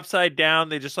upside down,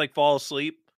 they just like fall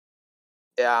asleep?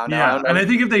 Yeah, and I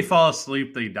think if they fall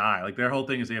asleep, they die. Like their whole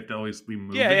thing is they have to always be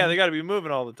moving. Yeah, they got to be moving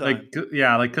all the time.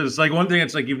 Because one thing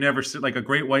it's like you've never seen like a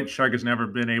great white shark has never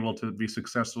been able to be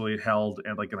successfully held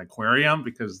at like an aquarium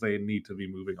because they need to be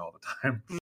moving all the time.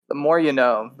 The more you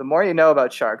know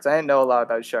about sharks. I didn't know a lot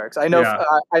about sharks. I know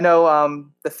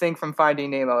the thing from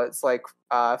Finding Nemo. It's like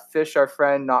fish are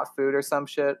friend, not food, or some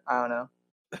shit. I don't know.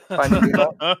 Finding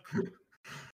Nemo.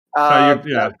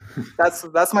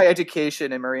 That's my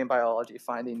education in marine biology.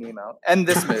 Finding Nemo and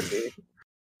this movie.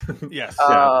 Yes.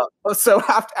 So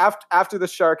after the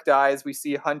shark dies, we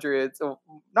see hundreds,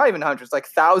 not even hundreds, like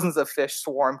thousands of fish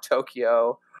swarm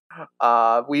Tokyo.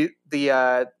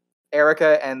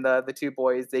 Erica and the two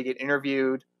boys, they get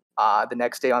interviewed the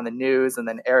next day on the news, and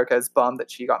then Erica's bummed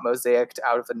that she got mosaicked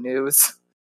out of the news.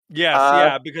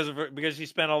 Yes, because she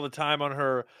spent all the time on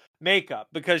her makeup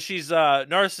because she's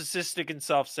narcissistic and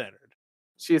self-centered.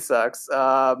 She sucks. And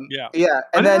I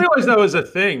didn't realize that was a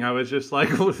thing. I was just like,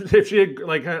 if she had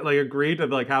like agreed to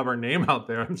like have her name out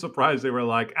there, I'm surprised they were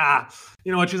like,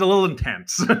 you know what, she's a little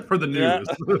intense for the news.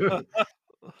 Yeah.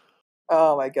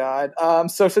 Oh my god.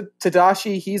 So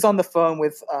Tadashi, he's on the phone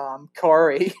with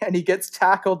Kaori, and he gets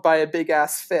tackled by a big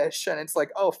ass fish, and it's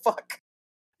like, oh fuck.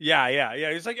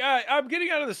 Yeah. He's like, I'm getting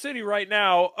out of the city right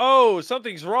now. Oh,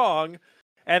 something's wrong.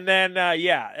 And then,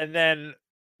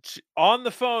 on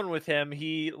the phone with him,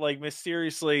 he like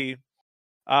mysteriously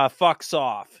fucks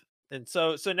off. And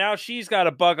so now she's got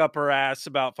to bug up her ass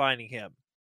about finding him.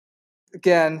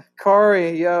 Again,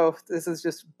 Kaori, this is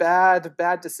just bad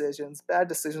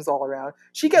decisions all around.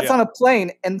 She gets on a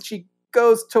plane and she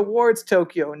goes towards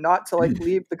Tokyo, not to like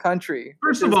leave the country.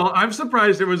 First of all, I'm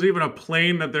surprised there was even a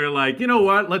plane that they're like, you know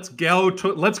what? Let's go into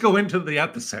the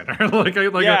epicenter,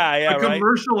 a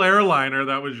commercial airliner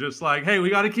that was just like, hey, we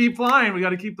got to keep flying, we got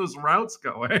to keep those routes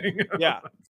going. Yeah.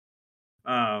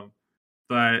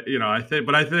 But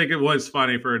I think it was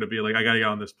funny for her to be like, I got to get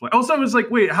on this plane. Also, I was like,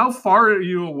 wait, how far are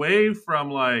you away from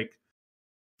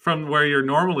where you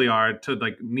normally are to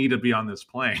like need to be on this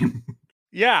plane?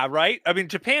 Yeah, right? I mean,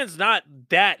 Japan's not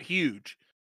that huge.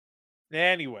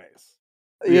 Anyways.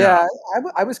 Yeah,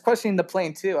 I was questioning the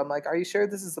plane too. I'm like, are you sure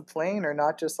this is the plane or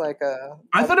not just like a...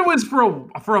 I thought it was for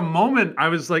a moment, I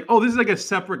was like, oh, this is like a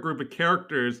separate group of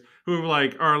characters who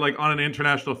like are like on an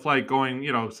international flight going,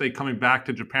 say coming back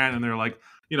to Japan, and they're like,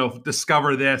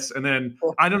 discover this. And then,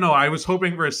 I don't know, I was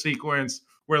hoping for a sequence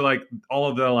where like all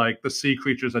of the sea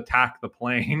creatures attack the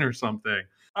plane or something.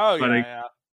 Oh but yeah.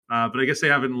 But I guess they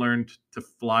haven't learned to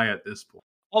fly at this point.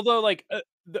 Although, like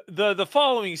the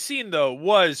following scene though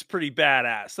was pretty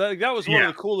badass. That was one of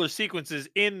the cooler sequences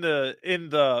in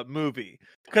the movie,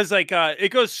 because like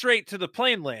it goes straight to the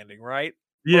plane landing, right?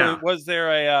 Yeah. Or was there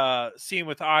a scene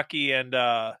with Aki and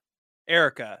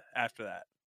Erica after that?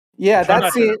 Yeah,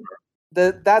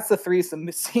 that's the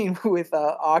threesome scene with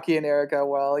Aki and Erica.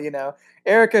 Well,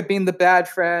 Erica, being the bad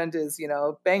friend, is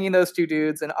banging those two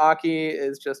dudes, and Aki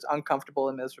is just uncomfortable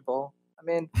and miserable. I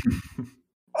mean,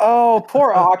 oh,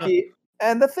 poor Aki.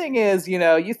 And the thing is,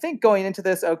 you think going into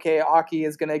this, okay, Aki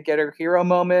is gonna get her hero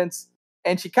moments,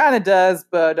 and she kind of does,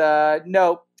 but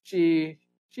nope, she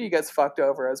gets fucked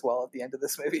over as well at the end of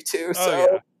this movie too.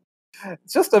 So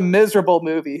it's just a miserable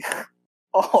movie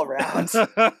all around.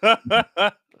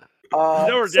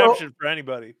 No redemption for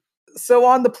anybody. So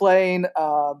on the plane,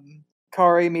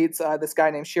 Kaori meets this guy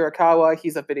named Shirakawa.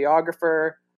 He's a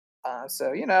videographer.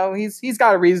 So he's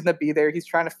got a reason to be there. He's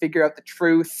trying to figure out the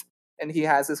truth, and he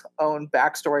has his own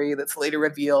backstory that's later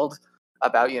revealed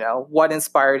about what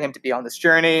inspired him to be on this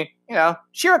journey.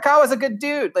 Shirakawa's a good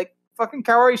dude. Like, fucking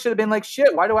Kaori should have been like,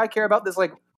 shit, why do I care about this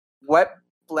like wet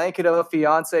blanket of a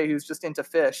fiance who's just into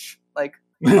fish? Like,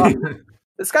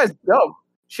 this guy's dope.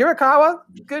 Shirakawa,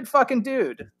 good fucking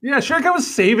dude. Yeah,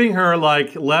 Shirakawa's saving her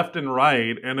like left and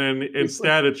right, and then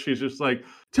instead she's just like,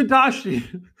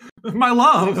 Tadashi, my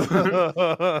love.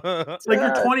 It's like,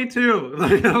 you're 22.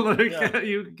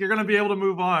 You're gonna be able to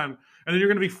move on, and then you're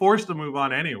gonna be forced to move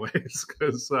on anyways,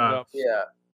 because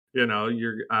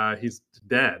he's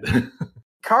dead.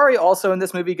 Kaori also in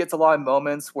this movie gets a lot of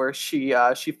moments where she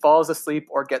falls asleep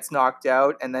or gets knocked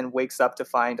out and then wakes up to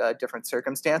find different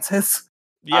circumstances.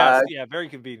 Yes, very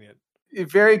convenient.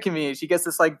 Very convenient. She gets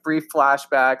this like brief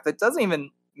flashback that doesn't even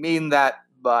mean that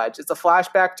much. It's a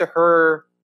flashback to her.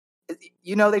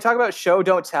 They talk about show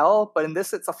don't tell, but in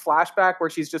this it's a flashback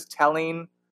where she's just telling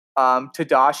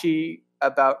Tadashi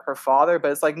about her father.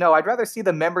 But it's like, no, I'd rather see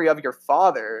the memory of your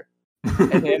father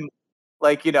and him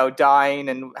like dying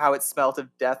and how it smelt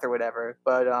of death or whatever.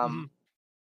 But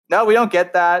no, we don't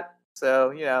get that.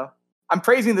 So I'm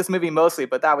praising this movie mostly,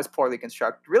 but that was poorly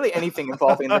constructed. Really, anything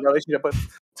involving the relationship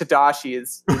with Tadashi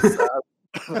is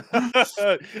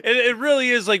it really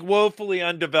is like woefully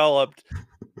undeveloped.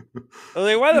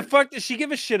 Like, why the fuck does she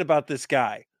give a shit about this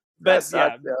guy? But this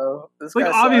like,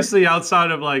 guy obviously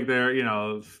outside of like their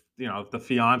the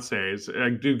fiancés, I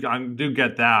do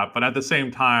get that, but at the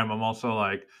same time, I'm also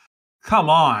like, come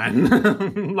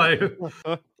on,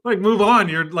 like move on.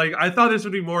 You're like, I thought this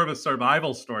would be more of a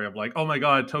survival story of like, oh my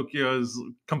god, Tokyo is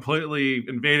completely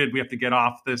invaded. We have to get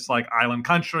off this like island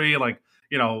country. Like,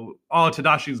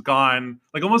 Tadashi's gone.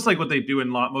 Like, almost like what they do in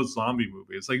most zombie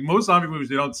movies. Like, most zombie movies,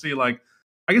 they don't see like,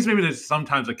 I guess maybe there's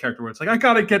sometimes a character where it's like, I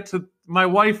gotta get to my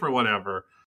wife or whatever.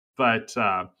 But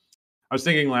I was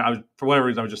thinking, like, for whatever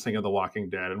reason, I was just thinking of The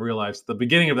Walking Dead and realized the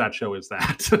beginning of that show is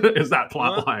that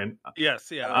plot line.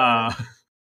 Yes, yeah.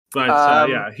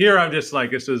 But here I'm just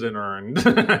like, this isn't earned.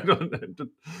 So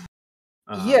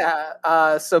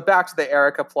back to the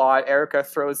Erica plot. Erica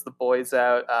throws the boys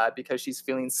out because she's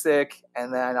feeling sick,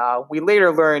 and then we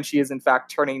later learn she is in fact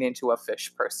turning into a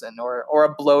fish person or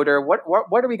a bloater. What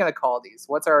are we going to call these?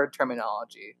 What's our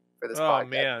terminology for this podcast?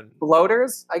 Man,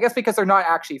 bloaters? I guess because they're not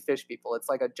actually fish people. It's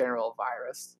like a general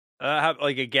virus.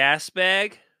 Like a gas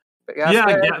bag.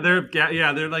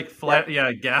 They're like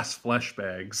gas flesh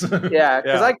bags. Yeah,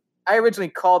 because I originally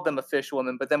called them a fish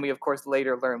woman, but then we of course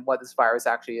later learn what this virus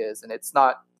actually is, and it's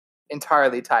not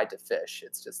entirely tied to fish.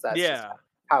 It's just just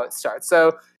how it starts.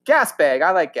 So gas bag,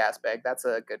 I like gas bag. That's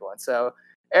a good one. So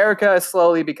Erica is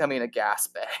slowly becoming a gas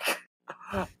bag.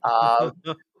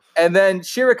 And then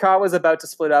Shirakawa was about to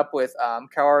split up with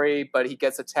Kaori, but he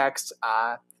gets a text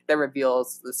that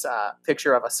reveals this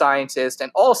picture of a scientist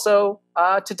and also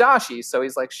Tadashi. So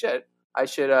he's like, shit, I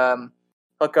should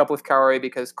hook up with Kaori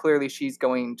because clearly she's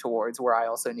going towards where I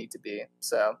also need to be.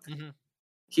 So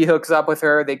he hooks up with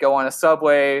her. They go on a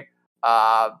subway.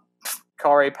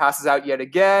 Kaori passes out yet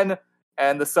again,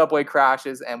 and the subway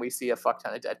crashes, and we see a fuck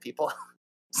ton of dead people.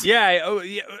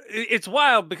 It's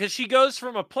wild because she goes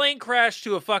from a plane crash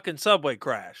to a fucking subway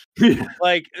crash.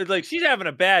 like she's having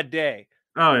a bad day.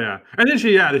 Oh yeah, and then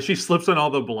she slips on all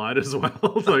the blood as well.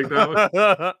 Like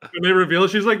that. When they reveal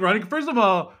she's like running. First of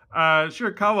all,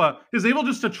 Shirakawa is able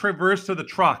just to traverse to the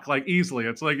truck like easily.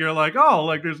 It's like you're like, oh,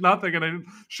 like there's nothing, and then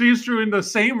she's doing the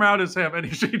same route as him,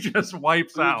 and she just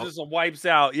wipes out. Just wipes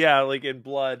out, like in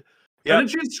blood. Yep. And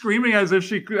then she's screaming as if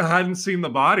she hadn't seen the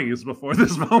bodies before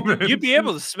this moment. You'd be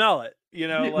able to smell it,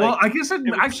 Well, I guess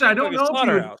I don't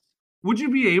know. would you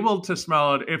be able to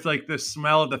smell it if like the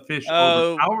smell of the fish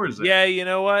Oh, overpowers it? yeah, you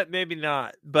know what? Maybe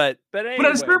not. But But at a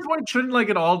anyway. certain point, shouldn't like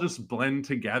it all just blend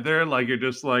together? Like you're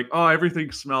just like, oh,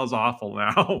 everything smells awful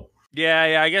now.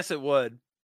 Yeah, I guess it would.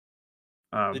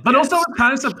 But also, I was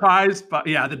kind of surprised by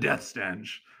the death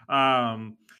stench.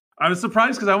 I was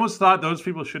surprised because I almost thought those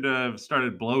people should have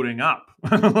started bloating up.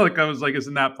 Like I was like,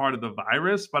 isn't that part of the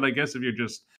virus? But I guess if you're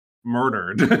just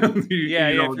murdered, you if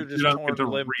you're just don't get to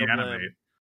torn limb to reanimate. limb.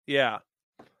 Yeah.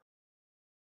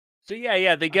 So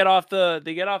they get off the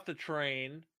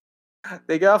train.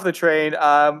 They get off the train.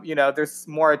 There's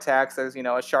more attacks. There's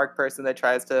a shark person that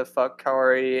tries to fuck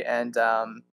Kaori, and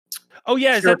oh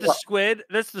yeah, is that the squid?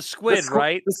 That's the squid,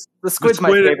 right? The squid's my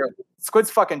favorite.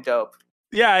 Squid's fucking dope.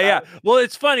 Yeah. Well,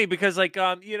 it's funny because like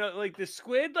the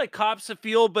squid like cops a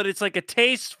feel, but it's like a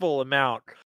tasteful amount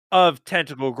of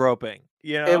tentacle groping.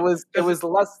 It was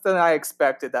less than I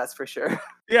expected. That's for sure.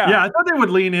 Yeah, I thought they would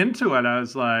lean into it. I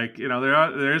was like,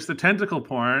 there's the tentacle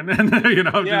porn, and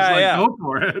go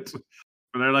for it.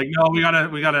 But they're like, no, we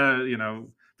gotta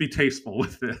be tasteful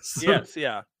with this. Yes,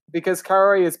 yeah. Because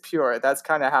Kaori is pure. That's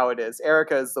kind of how it is.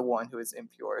 Erica is the one who is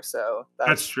impure. So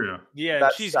that's true. Yeah,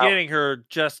 she's getting her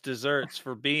just desserts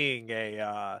for being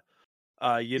a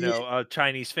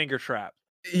Chinese finger trap.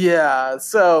 Yeah.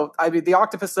 So I mean, the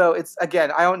octopus. So it's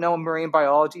again, I don't know marine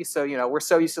biology. So we're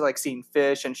so used to like seeing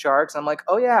fish and sharks. I'm like,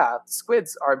 oh yeah,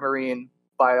 squids are marine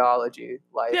biology.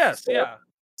 Like yes, so, yeah.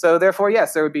 So therefore,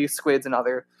 yes, there would be squids and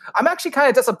other. I'm actually kind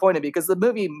of disappointed because the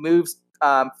movie moves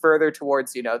further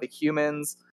towards the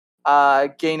humans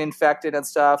gain infected and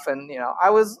stuff, and I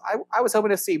was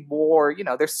hoping to see more.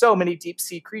 There's so many deep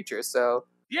sea creatures, so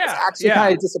yeah, it's actually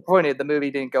kind of disappointed the movie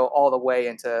didn't go all the way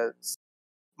into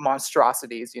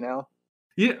monstrosities.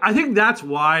 Yeah, I think that's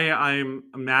why I'm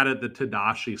mad at the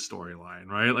Tadashi storyline,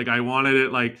 right? Like I wanted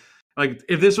it like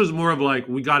if this was more of like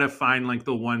we got to find like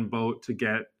the one boat to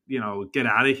get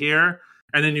out of here,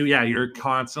 and then you're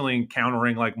constantly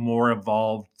encountering like more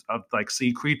evolved like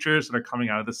sea creatures that are coming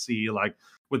out of the sea, like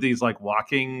with these like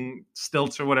walking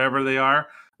stilts or whatever they are.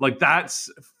 Like that's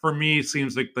for me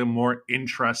seems like the more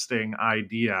interesting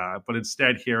idea. But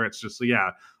instead here it's just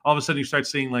all of a sudden you start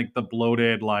seeing like the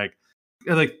bloated like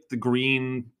the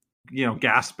green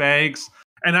gas bags,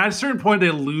 and at a certain point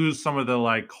they lose some of the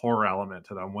like horror element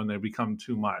to them when they become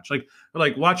too much.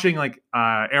 Like watching like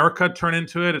Erica turn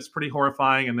into it, it's pretty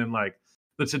horrifying, and then like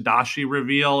the Tadashi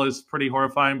reveal is pretty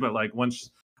horrifying. But like once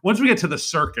we get to the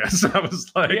circus, I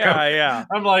was like,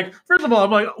 I'm like, first of all, I'm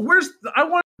like,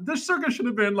 this circus should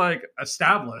have been like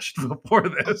established before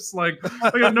this. Like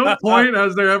at no point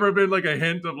has there ever been like a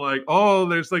hint of like, oh,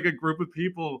 there's like a group of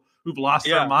people who've lost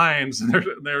their minds and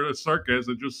they're a circus.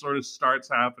 It just sort of starts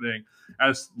happening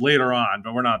as later on,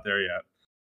 but we're not there yet.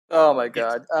 Oh my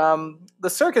god. The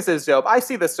circus is dope. I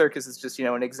see the circus as just,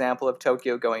 an example of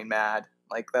Tokyo going mad.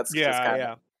 Like that's just kind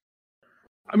of.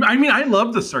 I mean, I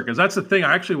love the circus. That's the thing.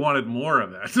 I actually wanted more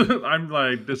of it. I'm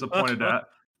like disappointed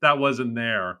that wasn't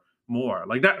there more.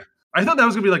 Like that, I thought that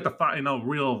was gonna be like the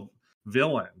real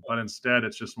villain, but instead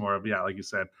it's just more of like you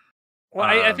said. Well,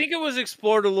 I think it was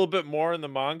explored a little bit more in the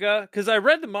manga because I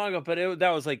read the manga, but that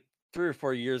was like 3 or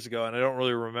 4 years ago, and I don't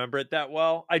really remember it that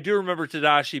well. I do remember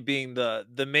Tadashi being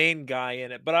the main guy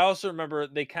in it, but I also remember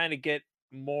they kind of get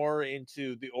more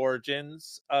into the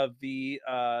origins of the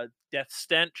death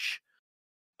stench.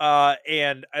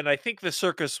 And I think the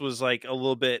circus was like a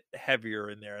little bit heavier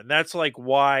in there, and that's like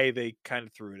why they kind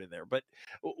of threw it in there. But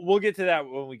we'll get to that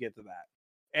when we get to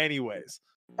that. Anyways,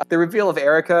 the reveal of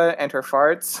Erica and her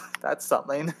farts, that's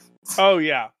something. Oh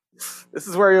yeah. This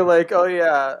is where you're like, oh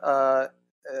yeah,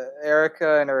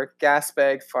 Erica and her gas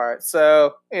bag fart.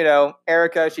 So,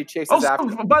 Erica, she chases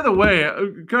after. By the way,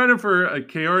 kind of for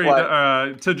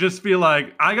Kaori to just be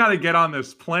like, I got to get on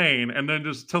this plane, and then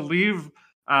just to leave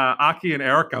Aki and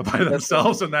Erica by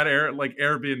themselves in that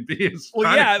Airbnb is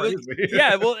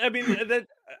crazy. Well, I mean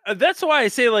that's why I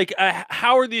say like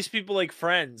how are these people like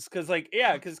friends? Because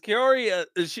Kaori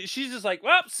she's just like,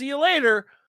 well, see you later.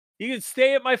 You can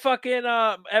stay at my fucking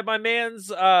at my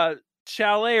man's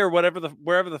chalet or wherever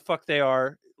the fuck they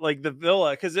are, like the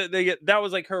villa, because that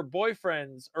was like her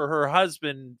boyfriend's or her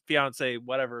husband, fiance,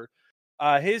 whatever,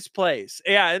 his place.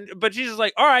 But she's just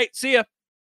like, all right, see ya,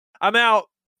 I'm out.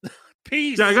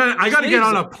 Peace. Yeah, I gotta get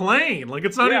on a plane. Like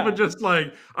it's not even just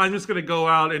like I'm just gonna go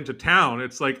out into town.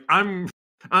 It's like I'm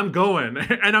going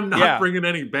and I'm not bringing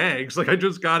any bags. Like I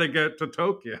just gotta get to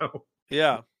Tokyo.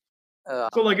 Yeah.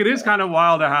 So like it is kind of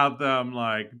wild to have them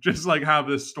like just like have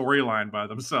this storyline by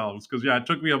themselves, because it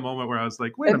took me a moment where I was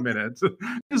like, wait a minute,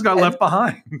 just got left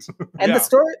behind. And the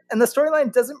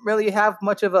storyline doesn't really have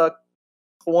much of a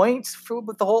point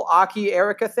with the whole Aki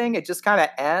Erica thing. It just kind of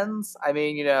ends. I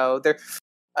mean, you know, they're.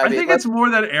 I think it's more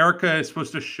that Erica is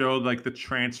supposed to show like the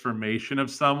transformation of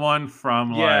someone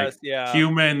from like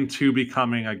human to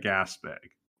becoming a gas bag.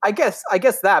 I guess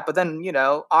that, but then, you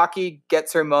know, Aki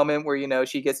gets her moment where, you know,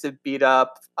 she gets to beat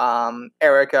up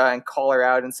Erica and call her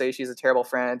out and say she's a terrible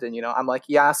friend, and, you know, I'm like,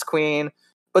 yes, queen.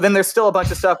 But then there's still a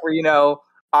bunch of stuff where, you know,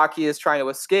 Aki is trying to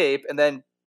escape, and then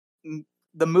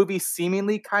the movie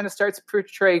seemingly kind of starts to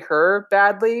portray her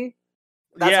badly.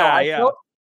 That's how I felt.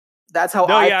 That's how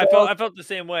I felt. I felt the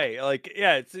same way. Like,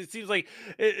 yeah, it seems like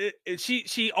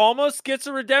she almost gets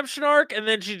a redemption arc, and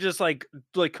then she just like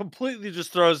completely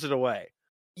just throws it away.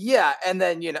 Yeah, and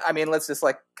then, you know, I mean, let's just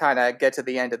like kind of get to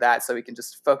the end of that so we can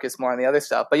just focus more on the other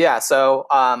stuff. But yeah, so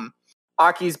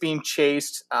Aki's being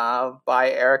chased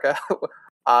by Erica.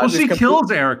 Well, she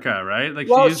kills Erica, right? Like,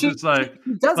 well, she doesn't.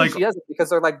 She doesn't, because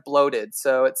they're like bloated.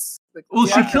 So it's like, well,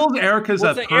 she kills Erica's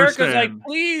that person. Erica's like,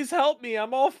 please help me,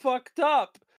 I'm all fucked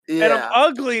up, and I'm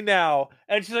ugly now.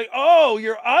 And she's like, oh,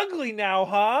 you're ugly now,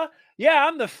 huh? Yeah,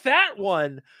 I'm the fat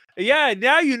one. Yeah,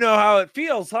 now you know how it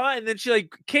feels, huh? And then she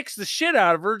like kicks the shit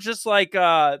out of her, just like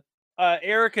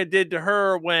Erica did to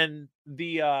her when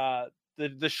the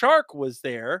shark was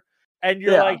there. And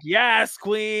you're like, yes,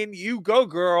 queen, you go,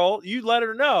 girl. You let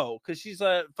her know, because she's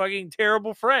a fucking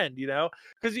terrible friend, you know?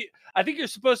 Because I think you're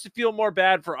supposed to feel more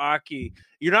bad for Aki.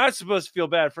 You're not supposed to feel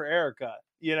bad for Erica,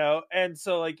 you know? And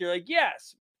so, like, you're like,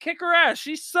 yes, kick her ass.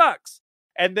 She sucks.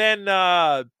 And then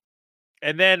I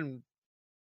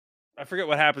forget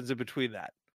what happens in between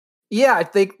that. Yeah, I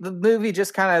think the movie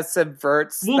just kind of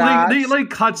subverts. Well, they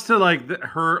like cuts to like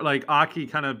her, like Aki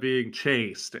kind of being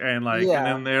chased, and like, and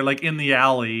then they're like in the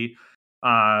alley.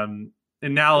 And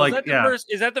now, like,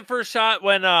 is that the first shot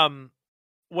when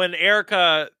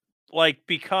Erica like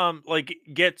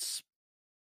gets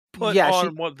put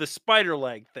on one of the spider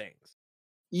leg things?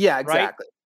 Yeah, exactly.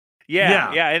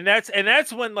 Right? Yeah, and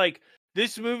that's when like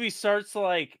this movie starts to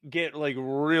like get like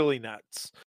really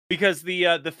nuts, because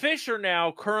the fish are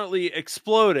now currently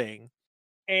exploding,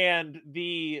 and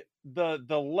the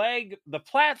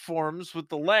platforms with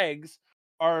the legs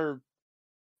are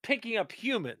picking up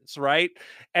humans, right?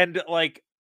 And like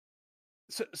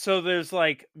so there's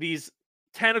like these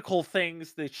tentacle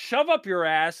things that shove up your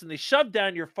ass and they shove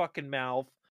down your fucking mouth,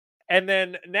 and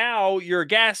then now you're a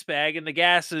gas bag, and the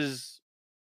gas is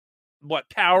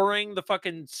powering the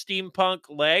fucking steampunk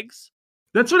legs.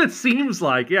 That's what it seems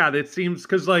like. Yeah, it seems,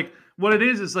 because like what it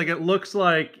is like, it looks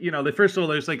like, you know, first of all,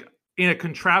 there's like in a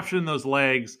contraption in those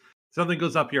legs, something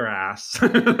goes up your ass, you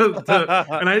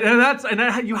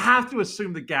have to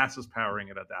assume the gas is powering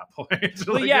it at that point.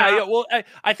 So like, well,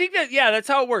 I think that that's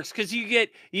how it works, because you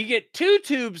get two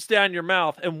tubes down your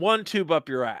mouth and one tube up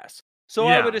your ass. So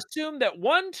I would assume that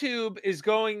one tube is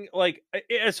going, like,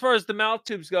 as far as the mouth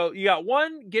tubes go, you got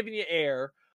one giving you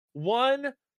air,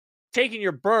 one taking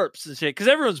your burps and shit, because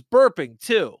everyone's burping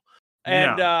too,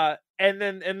 and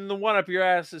then the one up your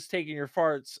ass is taking your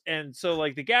farts. And so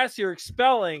like the gas you're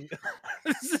expelling,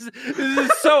 this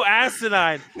is so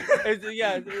asinine. But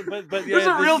it's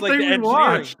a real thing we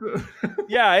watched.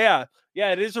 Yeah,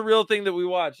 it is a real thing that we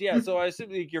watch. Yeah, so I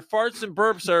assume like, your farts and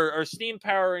burps are steam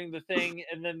powering the thing,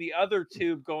 and then the other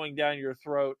tube going down your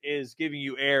throat is giving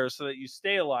you air so that you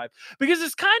stay alive. Because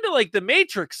it's kind of like the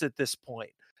Matrix at this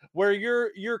point, where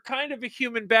you're kind of a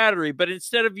human battery, but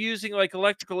instead of using like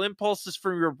electrical impulses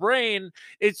from your brain,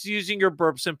 it's using your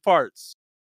burps and farts.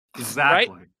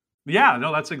 Exactly. Right? Yeah,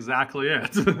 no, that's exactly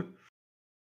it.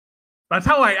 That's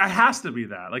how I has to be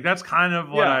that. Like, that's kind of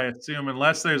what I assume,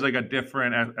 unless there's like a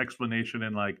different explanation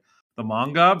in like the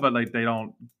manga, but like they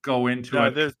don't go into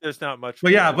it. There's not much.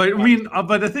 But I mean,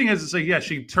 but the thing is, it's like,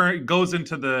 she goes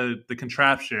into the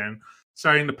contraption,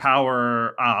 starting to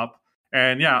power up.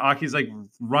 And Aki's like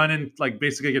running, like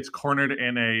basically gets cornered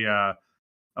in a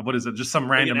what is it? Just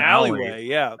some random alleyway.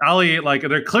 Alley. Like,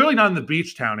 they're clearly not in the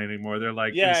beach town anymore. They're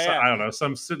like, I don't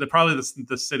know, they're probably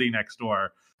the city next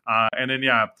door. And then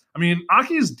I mean,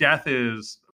 Aki's death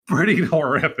is pretty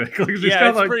horrific. Like,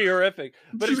 it's pretty horrific.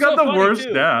 But she's got the worst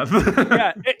death.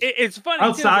 It's funny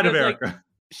outside of Erica. Like,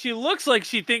 she looks like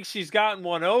she thinks she's gotten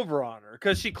one over on her,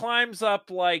 because she climbs up,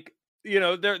 like, you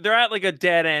know, they're at like a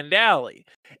dead end alley,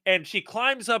 and she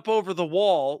climbs up over the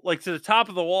wall, like to the top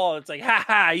of the wall. It's like,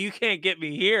 you can't get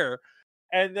me here.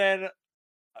 And then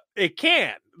it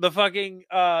can. The fucking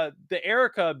the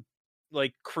Erica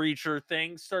like creature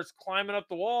thing starts climbing up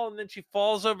the wall, and then she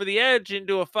falls over the edge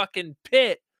into a fucking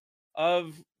pit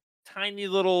of tiny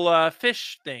little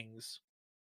fish things.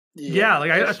 Yeah,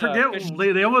 like I Fish, forget. fish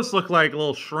They almost look like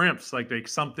little shrimps, like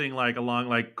something like along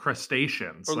like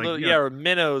crustaceans, or like little, yeah, or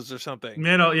minnows or something.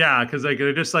 yeah, because like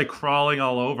they're just like crawling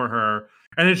all over her,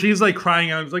 and then she's like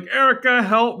crying out, it's like Erica,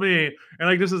 help me! And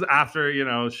like this is after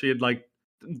she had like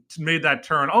made that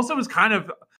turn. Also, it was kind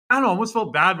of I don't know, almost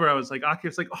felt bad where I was like, Aki,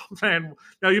 it's like, oh man,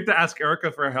 now you have to ask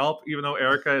Erica for help, even though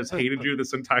Erica has hated you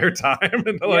this entire time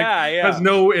and like has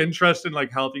no interest in like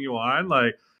helping you on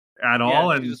like at all,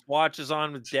 and she just watches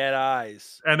on with dead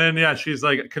eyes. And then she's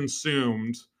like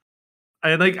consumed.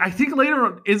 And like I think later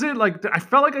on, is it like I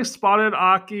felt like I spotted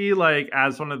Aki like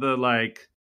as one of the like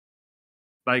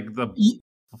the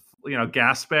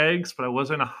gas bags, but I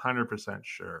wasn't 100%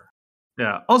 sure.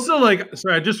 Yeah. Also, like,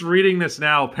 sorry, just reading this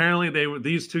now. Apparently,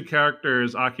 these two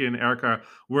characters, Aki and Erica,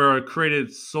 were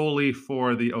created solely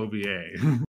for the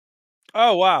OVA.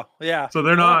 Oh wow, yeah. So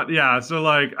they're not, yeah. So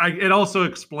like, it also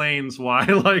explains why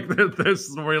like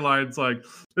this storyline's like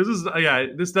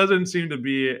this doesn't seem to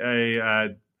be a.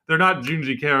 They're not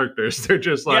Junji characters. They're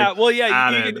just like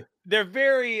they're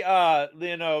very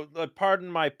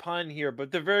pardon my pun here,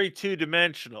 but they're very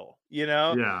two-dimensional.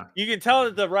 Yeah. You can tell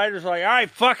that the writers are like, all right,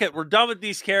 fuck it, we're done with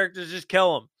these characters, just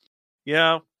kill them.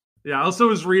 Yeah, I also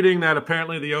was reading that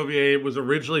apparently the OVA was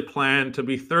originally planned to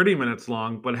be 30 minutes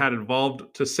long, but had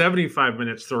evolved to 75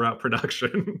 minutes throughout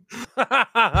production.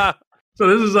 So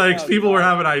this is like people were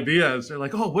having ideas. They're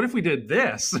like, oh, what if we did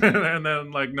this? And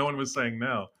then like no one was saying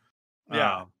no.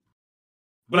 Yeah.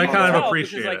 But I kind of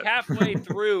appreciate it. Like halfway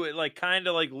through, it like kind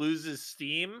of like loses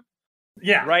steam.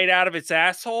 Yeah. Right out of its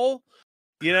asshole.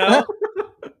 And,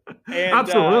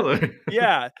 absolutely.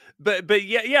 But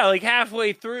like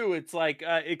halfway through, it's like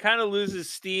it kind of loses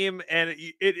steam, and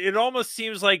it almost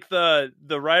seems like the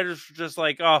writers were just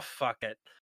like, oh fuck it,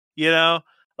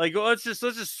 like let's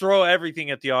just throw everything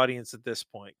at the audience at this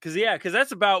point, because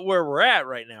that's about where we're at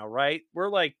right now, right? We're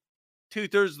like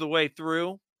 2/3 of the way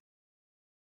through.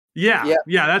 Yeah.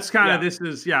 That's kind of this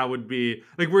is would be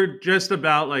like we're just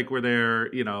about like where they're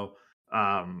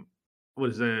what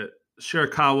is it,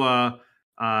 Shirakawa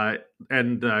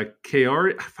and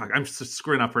Kaori. Fuck, I'm just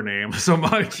screwing up her name so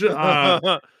much. They're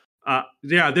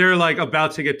like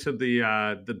about to get to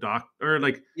the doc, or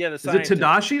like is it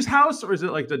Tadashi's house, or is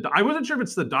it like I wasn't sure if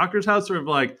it's the doctor's house or if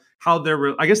like how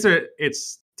they're I guess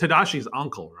it's Tadashi's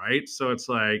uncle, right? So it's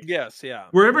like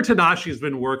wherever Tadashi's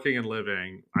been working and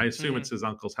living, I assume it's his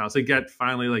uncle's house. They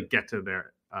finally get to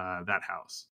their that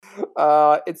house.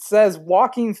 It says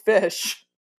walking fish.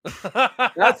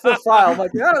 That's the file. I'm like,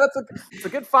 yeah, it's a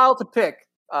good file to pick.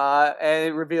 And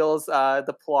it reveals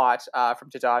the plot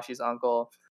from Tadashi's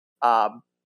uncle,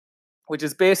 which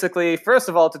is basically, first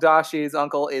of all, Tadashi's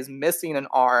uncle is missing an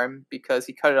arm because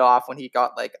he cut it off when he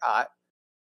got like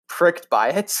pricked by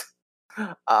it. They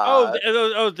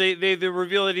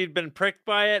reveal that he'd been pricked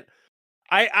by it.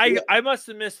 I must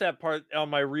have missed that part on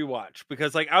my rewatch,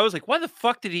 because like I was like, why the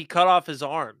fuck did he cut off his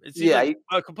arm? It seems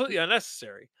completely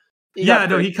unnecessary.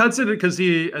 He cuts it because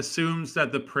he assumes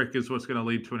that the prick is what's going to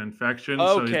lead to an infection.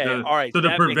 Okay, all right. So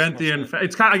to prevent the infection,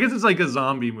 it's kind of, I guess it's like a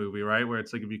zombie movie, right? Where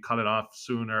it's like if you cut it off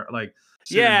sooner, like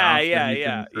If you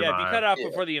cut it off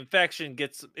before the infection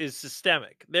is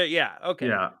systemic. Okay.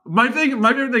 Yeah, my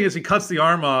favorite thing is he cuts the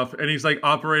arm off and he's like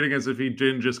operating as if he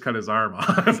didn't just cut his arm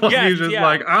off. He's just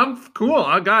like, I'm cool,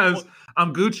 guys.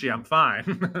 I'm Gucci. I'm fine.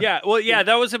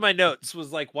 That was in my notes.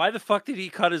 Was like, why the fuck did he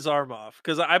cut his arm off?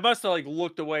 Because I must have like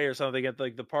looked away or something at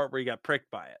like the part where he got pricked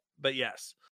by it. But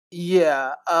yes.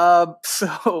 Yeah.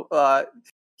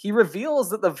 He reveals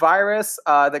that the virus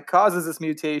that causes this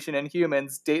mutation in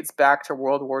humans dates back to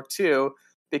World War II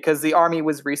because the army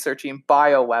was researching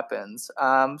bioweapons.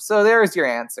 So there's your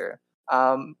answer.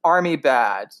 Army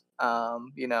bad.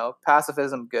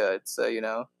 Pacifism good.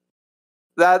 So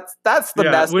that's the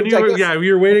message. When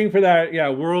you're waiting for that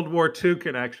World War II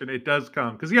connection, it does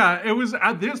come, because it was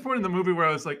at this point in the movie where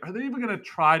I was like, are they even going to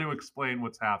try to explain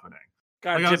what's happening?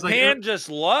 God, Japan just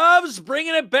loves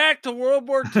bringing it back to World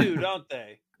War II, don't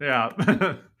they? Yeah.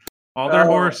 All their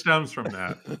horror stems from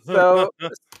that.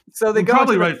 So they go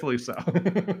probably rightfully so.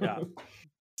 Yeah.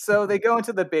 So they go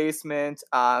into the basement.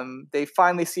 They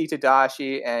finally see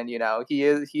Tadashi, and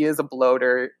he is a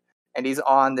bloater, and he's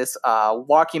on this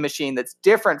walking machine that's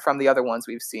different from the other ones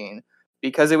we've seen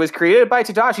because it was created by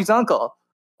Tadashi's uncle.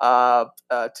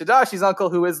 Tadashi's uncle,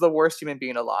 who is the worst human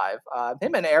being alive.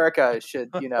 Him and Erica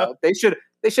should, they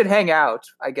should hang out,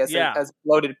 I guess, as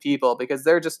bloated people, because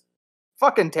they're just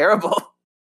fucking terrible.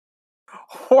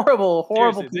 horrible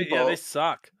people. Yeah, they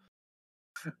suck.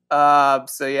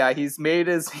 He's made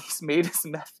his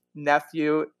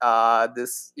nephew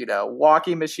this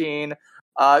walking machine,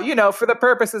 for the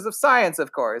purposes of science,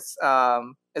 of course.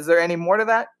 Is there any more to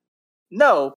that?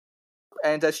 no.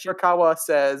 And Shirakawa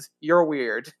says, "You're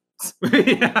weird."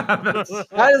 Yeah,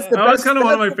 that was kind of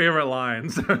one of my favorite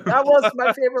lines. That was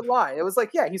my favorite line. It was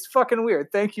like, yeah, he's fucking weird.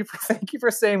 Thank you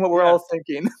for saying what we're all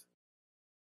thinking.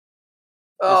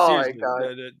 Oh my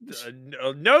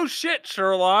god. No shit,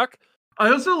 Sherlock. I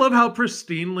also love how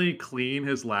pristinely clean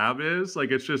his lab is.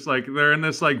 Like, it's just like they're in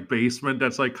this like basement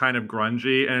that's like kind of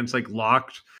grungy and it's like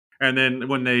locked. And then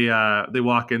when they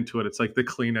walk into it, it's like the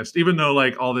cleanest, even though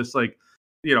like all this like,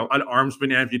 you know, an arm's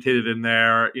been amputated in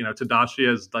there. You know, Tadashi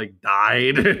has like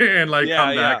died and like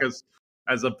come back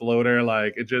as a bloater.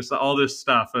 Like, it just all this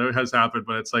stuff has happened,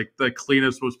 but it's like the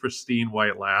cleanest, most pristine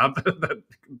white lab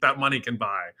that money can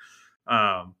buy.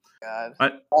 God.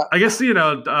 I guess, you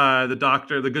know,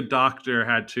 the good doctor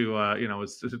had to, you know,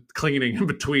 was cleaning in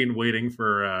between waiting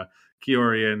for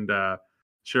Kiori and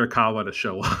Shirakawa to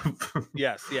show up.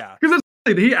 Yes, yeah. Because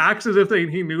he acts as if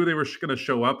he knew they were going to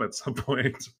show up at some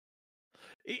point.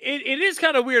 It is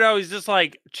kind of weird how he's just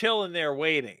like chilling there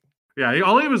waiting. Yeah,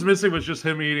 all he was missing was just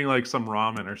him eating like some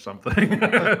ramen or something.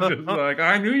 Just like,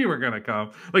 I knew you were going to come.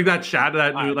 Like that chat,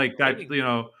 you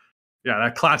know. Yeah,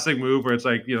 that classic move where it's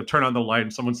like, you know, turn on the light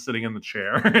and someone's sitting in the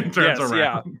chair and turns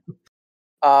around.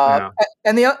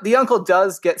 And the uncle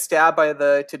does get stabbed by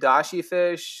the Tadashi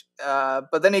fish,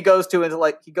 but then he goes to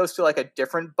like a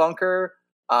different bunker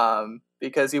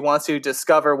because he wants to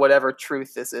discover whatever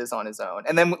truth this is on his own.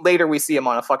 And then later we see him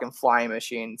on a fucking flying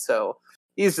machine, so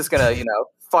he's just gonna, you know,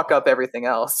 fuck up everything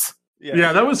else.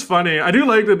 Yeah, that was funny. I do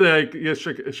like that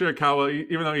Shirakawa,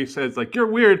 even though he says like you're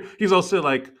weird, he's also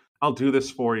like, I'll do this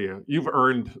for you. You've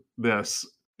earned this.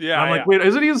 Yeah. And I'm like, wait,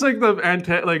 isn't he like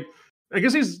the I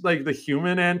guess he's like the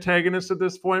human antagonist at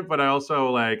this point, but I also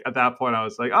like at that point I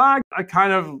was like, I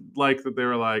kind of like that they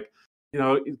were like, you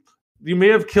know, you may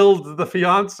have killed the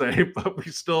fiance, but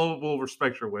we still will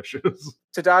respect your wishes.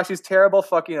 Tadashi's terrible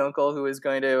fucking uncle who is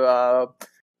going to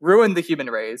ruin the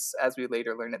human race, as we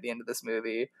later learn at the end of this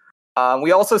movie.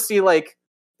 We also see like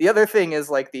the other thing is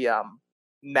like the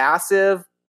massive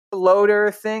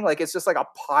bloater thing, like it's just like a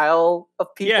pile of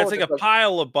people. Yeah, it's like a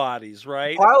pile of bodies,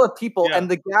 right? Pile of people,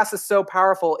 and the gas is so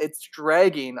powerful it's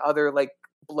dragging other like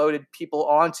bloated people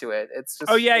onto it. It's just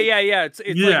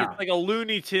It's like a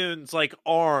Looney Tunes like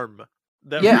arm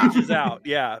that reaches out.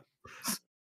 Yeah.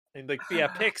 And like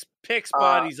picks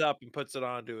bodies up and puts it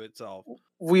onto itself.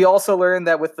 We also learned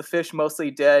that with the fish mostly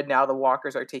dead, now the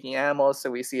walkers are taking animals, so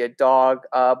we see a dog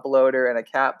bloater and a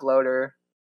cat bloater.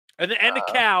 And a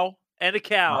cow. And a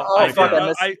cow.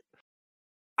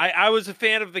 I was a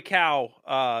fan of the cow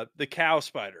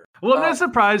spider. Well, I'm not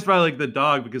surprised by like the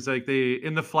dog because like they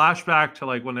in the flashback to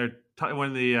like when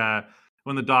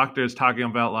the doctor is talking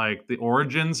about like the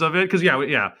origins of it, because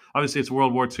obviously it's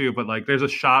World War II, but like there's a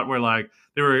shot where like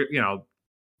they were, you know,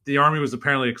 the army was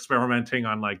apparently experimenting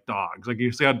on like dogs. Like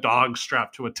you see a dog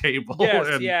strapped to a table. Yes,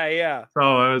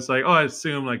 So I was like, I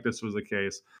assume like this was the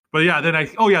case. But yeah, then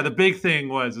the big thing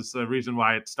was the reason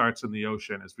why it starts in the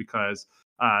ocean is because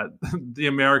the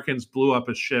Americans blew up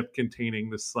a ship containing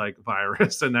this like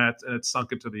virus, and it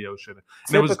sunk into the ocean.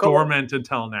 And it was dormant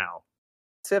until now.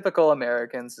 Typical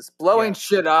Americans, just blowing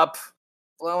shit up.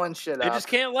 They just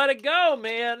can't let it go,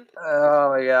 man. Oh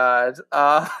my god.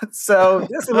 So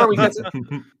this is where we get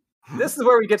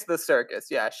to the circus.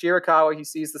 Yeah, Shirakawa, he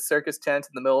sees the circus tent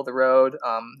in the middle of the road.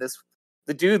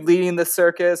 The dude leading the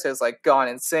circus has like gone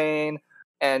insane,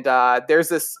 and there's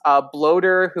this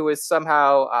bloater who is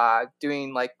somehow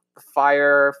doing like the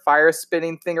fire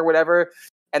spinning thing or whatever,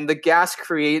 and the gas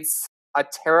creates a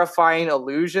terrifying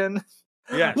illusion.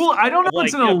 Yes. Well, I don't know if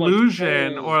it's an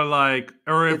illusion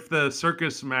or if the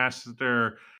circus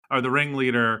master or the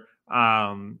ringleader,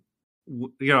 you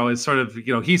know, is sort of,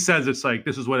 you know, he says it's like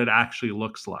this is what it actually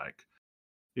looks like.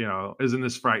 You know, isn't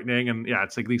this frightening? And yeah,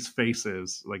 it's like these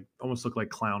faces, like almost look like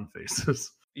clown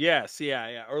faces. Yes,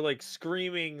 yeah, or like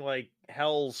screaming like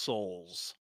hell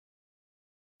souls.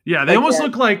 Yeah, they almost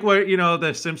look like what, you know,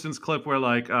 the Simpsons clip where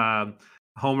like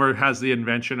Homer has the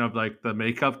invention of like the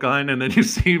makeup gun, and then you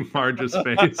see Marge's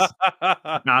face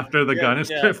after the gun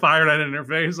is fired at in her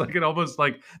face. Like it almost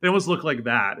like they almost look like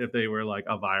that if they were like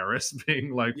a virus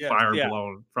being like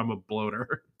blown from a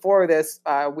bloater. For this,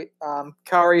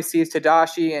 Kaori sees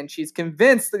Tadashi, and she's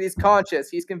convinced that he's conscious.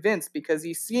 He's convinced because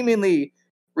he seemingly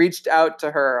reached out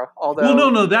to her. Although,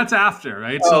 no, that's after,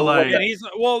 right? So like,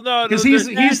 because he's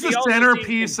the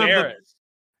centerpiece of the.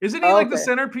 Isn't he like the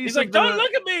centerpiece? He's like, don't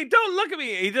look at me, don't look at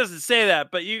me. He doesn't say that,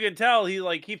 but you can tell he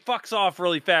fucks off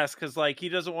really fast because like he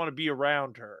doesn't want to be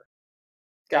around her.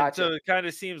 Gotcha. And so it kind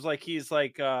of seems like he's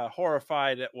like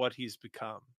horrified at what he's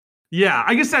become. Yeah,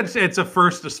 I guess it's a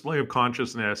first display of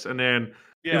consciousness, and then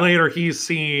later he's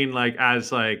seen like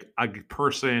as like a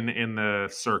person in the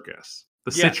circus,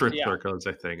 the Citrus Circus,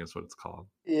 I think is what it's called.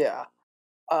 Yeah.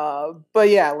 But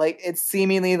yeah, like it's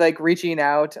seemingly like reaching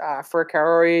out for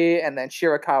Kaori, and then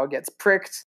Shirakawa gets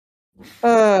pricked.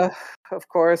 Of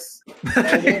course.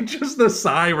 Just the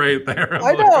sigh right there.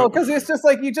 I know, because it's just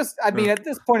like I mean, at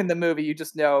this point in the movie, you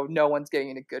just know no one's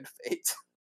getting a good fate.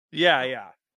 Yeah.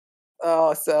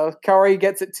 Oh, so Kaori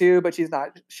gets it too, but she's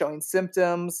not showing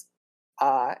symptoms.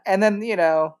 And then,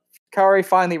 Kaori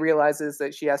finally realizes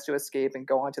that she has to escape and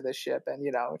go onto the ship. And,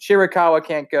 Shirakawa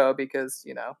can't go because,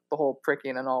 the whole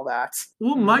pricking and all that.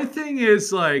 Well, my thing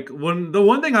is like the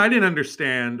one thing I didn't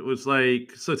understand was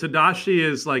like, so Tadashi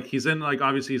is like, he's in like,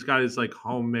 obviously he's got his like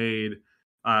homemade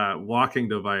walking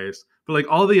device, but like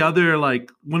all the other,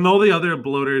 like when all the other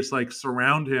bloaters like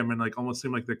surround him and like almost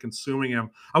seem like they're consuming him,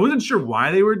 I wasn't sure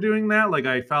why they were doing that. Like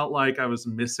I felt like I was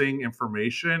missing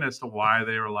information as to why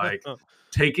they were like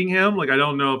taking him. Like I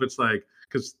don't know if it's like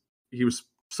because he was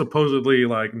supposedly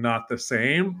like not the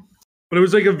same, but it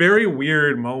was like a very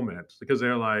weird moment because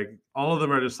they're like all of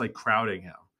them are just like crowding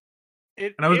him,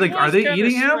 and I was like, are they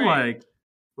eating him? Like,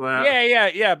 well,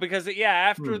 yeah. Because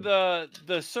after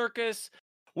the circus.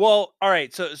 Well, all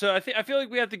right. So I feel like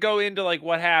we have to go into like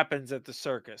what happens at the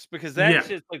circus because that's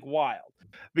just like wild.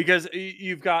 Because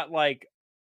you've got like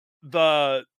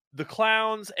the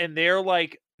clowns and they're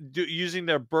like using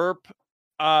their burp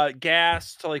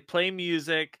gas to like play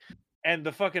music, and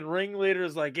the fucking ringleader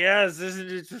is like, yes, isn't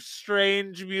it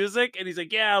strange music? And he's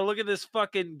like, yeah, look at this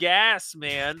fucking gas,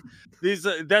 man.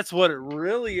 That's what it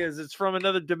really is. It's from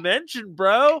another dimension,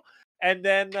 bro. And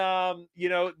then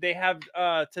they have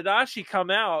Tadashi come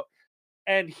out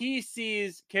and he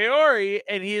sees Kaori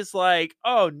and he's like,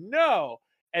 oh no.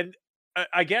 And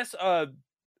I guess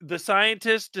the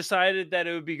scientist decided that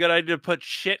it would be a good idea to put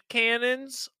shit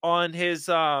cannons on his his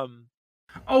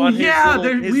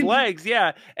legs,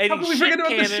 and how can we forget about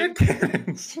the shit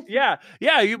cannons?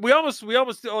 we almost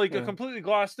like completely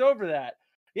glossed over that.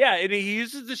 And he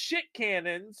uses the shit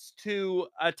cannons to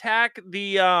attack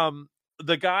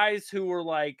the guys who were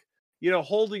like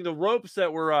holding the ropes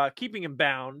that were keeping him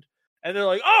bound, and they're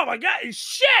like, oh my god, it's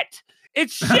shit.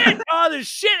 Oh, there's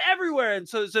shit everywhere. And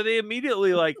so they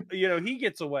immediately like he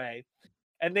gets away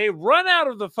and they run out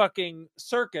of the fucking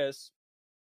circus.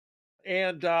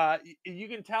 And you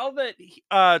can tell that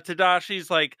Tadashi's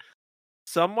like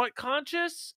somewhat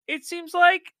conscious. It seems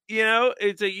like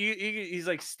it's he's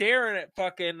like staring at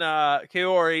fucking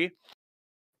Kaori,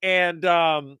 and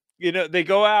they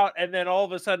go out, and then all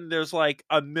of a sudden there's like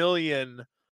 1 million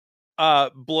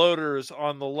bloaters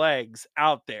on the legs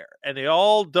out there, and they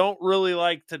all don't really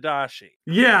like Tadashi.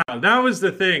 Yeah, that was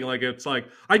the thing. Like it's like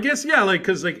I guess like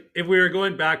because like if we were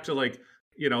going back to like.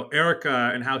 Erica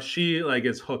and how she like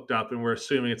is hooked up and we're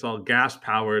assuming it's all gas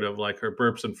powered of like her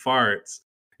burps and farts,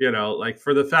 like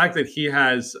for the fact that he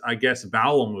has, I guess,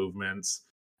 bowel movements,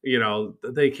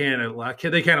 they can't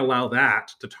allow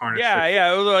that to tarnish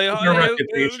their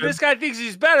reputation. This guy thinks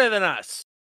he's better than us.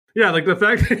 Yeah, like the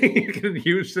fact that he can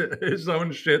use his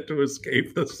own shit to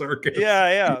escape the circus.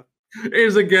 Yeah.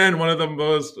 Is again one of the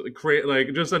most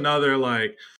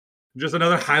just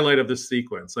another highlight of this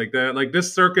sequence. Like that, like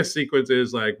this circus sequence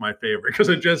is like my favorite because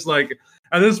it just like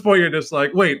at this point you're just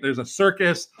like, wait, there's a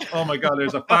circus. Oh my god,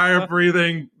 there's a fire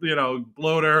breathing,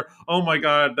 bloater. Oh my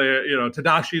god,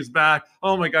 Tadashi's back.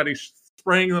 Oh my god, he's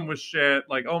spraying them with shit.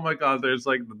 Like, oh my god, there's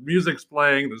like the music's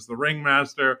playing. There's the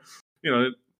ringmaster.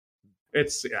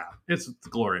 It's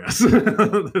glorious.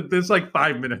 This like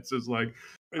 5 minutes is like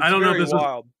I don't know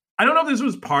if this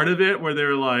was part of it where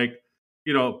they're like.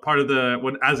 Part of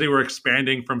as they were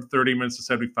expanding from 30 minutes to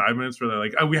 75 minutes, where they're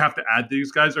like, oh, we have to add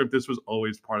these guys, or if this was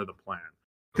always part of the plan.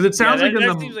 Because it sounds like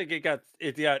seems like it got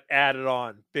added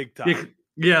on big time.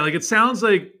 Yeah, like it sounds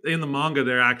like in the manga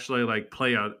they're actually like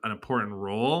play an important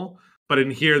role, but in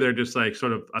here they're just like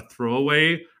sort of a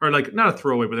throwaway, or like not a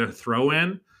throwaway, but they're a throw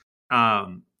in.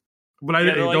 But I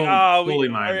don't fully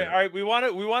mind it. All right, we want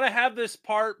to have this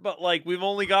part, but like we've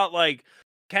only got like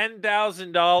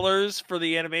 $10,000 for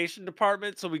the animation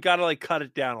department, so we got to like cut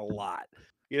it down a lot,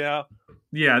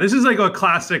 Yeah, this is like a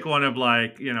classic one of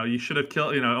like, you should have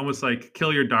killed, almost like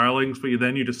kill your darlings, but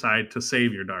then you decide to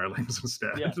save your darlings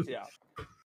instead. Yeah.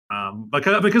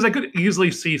 Because I could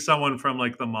easily see someone from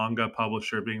like the manga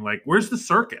publisher being like, "Where's the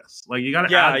circus? Like, you got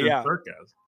to add the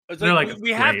circus." They're like,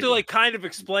 we have to like kind of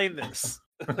explain this.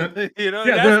 The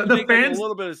fans a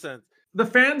little bit of sense. The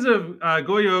fans of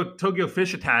Goyo Tokyo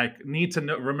Fish Attack need to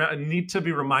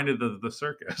be reminded of the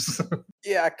circus.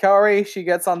 Yeah, Kaori, she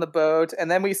gets on the boat, and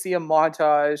then we see a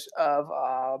montage of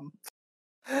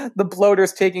the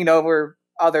bloaters taking over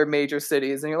other major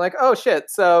cities, and you're like, oh shit,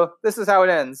 so this is how it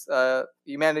ends.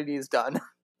 Humanity is done.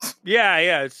 Yeah,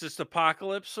 it's just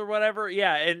apocalypse or whatever.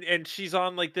 Yeah, and she's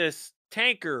on like this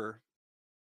tanker.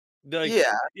 Like,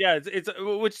 it's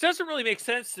which doesn't really make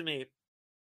sense to me.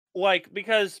 Like,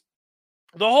 because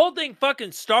the whole thing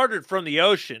fucking started from the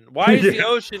ocean. Why is the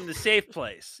ocean the safe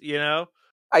place? You know?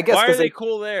 I guess why are they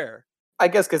cool there? I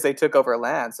guess because they took over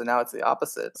land, so now it's the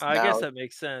opposite. I guess that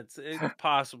makes sense.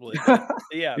 Possibly, but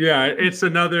yeah. It's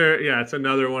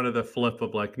another one of the flip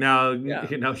of like now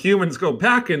humans go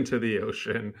back into the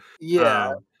ocean.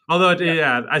 Yeah. Although,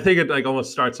 I think it like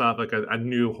almost starts off like a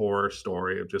new horror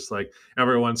story of just like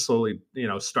everyone slowly,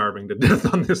 starving to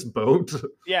death on this boat.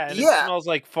 Yeah, and it smells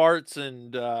like farts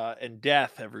and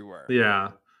death everywhere. Yeah,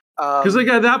 because like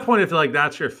at that point, I feel like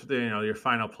that's your your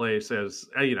final place as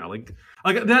like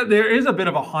that. There is a bit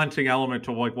of a haunting element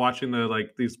to like watching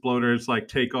these bloaters like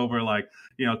take over like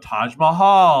Taj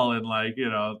Mahal and like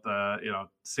the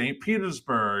St.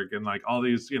 Petersburg and like all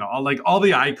these all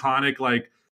the iconic like.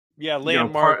 Yeah,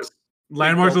 landmarks.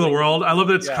 Landmarks of the world. I love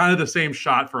that it's kind of the same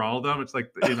shot for all of them. It's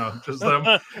like just them.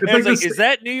 It's like is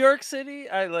that New York City?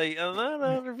 I'm not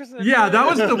 100%. Yeah, that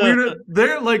was the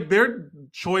weird. Their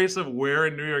choice of where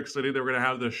in New York City they were going to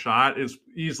have the shot is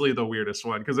easily the weirdest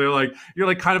one because you're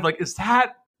like kind of like, is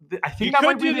that? I think that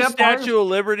might be the Statue of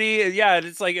Liberty. Yeah,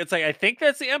 it's like I think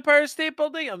that's the Empire State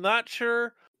Building. I'm not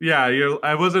sure. Yeah,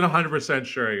 I wasn't 100%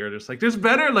 sure. You're just like, there's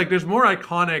more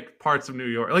iconic parts of New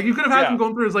York. Like you could have had them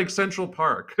going through like Central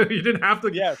Park. You didn't have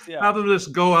to have them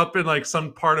just go up in like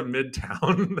some part of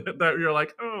Midtown that you're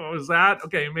like, oh, is that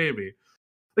okay? Maybe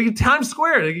like in Times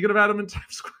Square. Like you could have had them in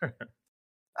Times Square.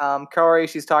 Kaori,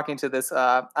 she's talking to this.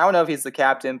 I don't know if he's the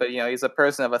captain, but he's a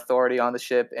person of authority on the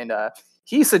ship, and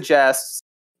he suggests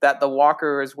that the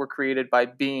walkers were created by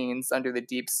beings under the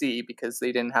deep sea because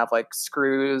they didn't have like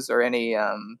screws or any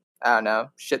I don't know,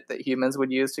 shit that humans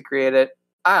would use to create it.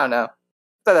 I don't know.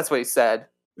 So that's what he said.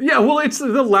 Yeah, well, it's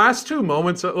the last two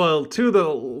moments. Well,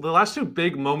 the last two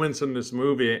big moments in this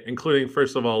movie, including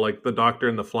first of all like the Doctor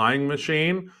and the flying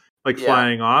machine, like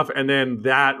flying off, and then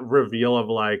that reveal of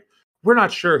like, we're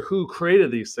not sure who created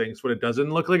these things, but it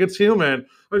doesn't look like it's human.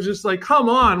 I was just like, come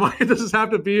on, why does this have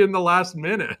to be in the last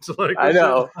minute? Like, I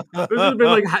know. This should have been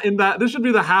like this should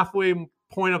be the halfway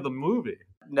point of the movie.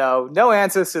 No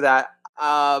answers to that.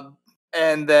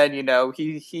 And then,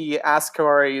 he asks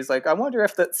Kaori, he's like, I wonder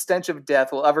if the stench of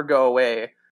death will ever go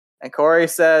away. And Kaori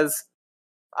says,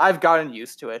 I've gotten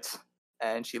used to it.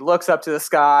 And she looks up to the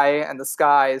sky, and the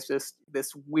sky is just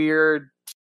this weird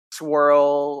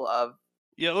swirl of.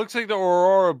 Yeah, it looks like the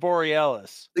Aurora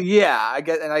Borealis. Yeah, I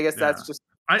guess that's just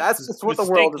what the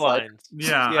world is like.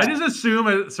 Yeah, I just assume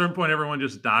at a certain point everyone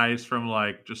just dies from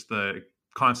like just the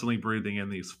constantly breathing in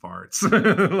these farts.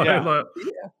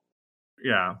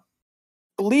 Yeah.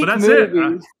 Bleak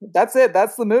movie. That's it.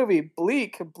 That's the movie.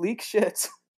 Bleak shit.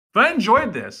 But I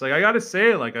enjoyed this. Like I got to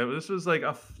say, like this was like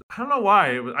I don't know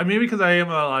why. Maybe because I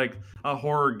am a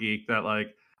horror geek that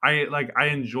like. I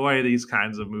enjoy these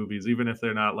kinds of movies, even if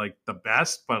they're not like the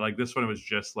best. But like this one was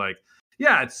just like,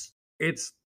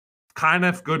 it's kind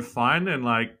of good fun, and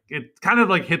like it kind of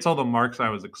like hits all the marks I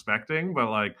was expecting. But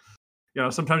like,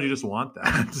 sometimes you just want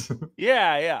that.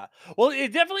 Yeah. Well,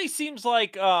 it definitely seems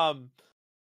like a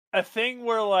thing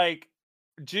where like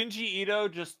Junji Ito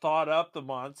just thought up the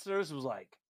monsters. It was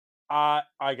like, I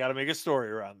got to make a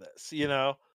story around this,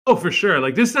 Oh, for sure.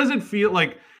 Like this doesn't feel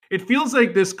like. It feels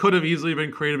like this could have easily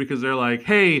been created because they're like,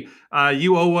 hey,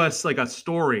 you owe us like a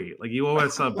story. Like you owe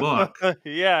us a book. And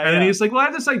then he's like, well, I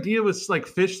have this idea with like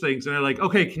fish things. And they're like,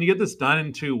 okay, can you get this done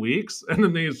in 2 weeks? And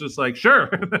then he's just like, sure.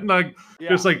 And then like,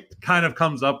 just like kind of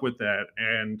comes up with that.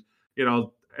 And,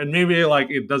 and maybe like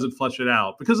it doesn't flesh it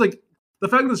out. Because like the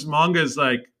fact that this manga is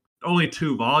like only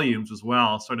 2 volumes as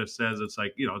well sort of says it's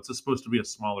like, it's supposed to be a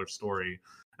smaller story.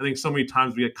 I think so many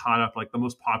times we get caught up, like the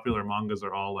most popular mangas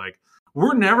are all like,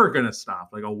 we're never going to stop,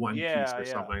 like a One Piece or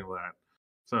something like that.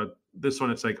 So this one,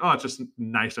 it's like, oh, it's just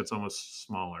nice. It's almost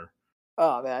smaller.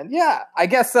 Oh man, yeah. I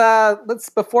guess let's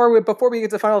before we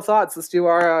get to final thoughts, let's do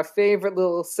our favorite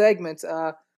little segment.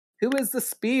 Who is the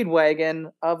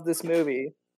Speedwagon of this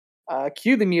movie?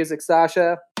 Cue the music,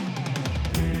 Sasha.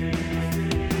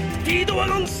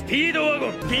 Speedwagon,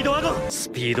 Speedwagon, Speedwagon,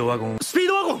 Speedwagon,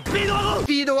 Speedwagon,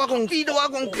 Speedwagon,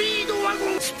 Speedwagon,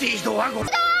 Speedwagon, Speedwagon, Speedwagon,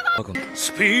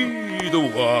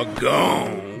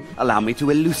 Speedwagon. Allow me to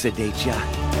elucidate ya.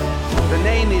 The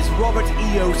name is Robert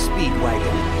E.O.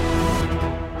 Speedwagon.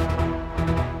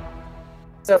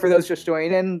 So for those just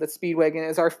joining in, the Speedwagon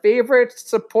is our favorite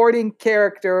supporting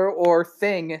character or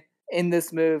thing in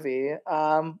this movie.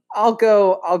 I'll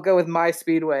go with my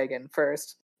Speedwagon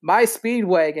first. my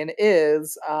Speedwagon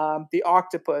is the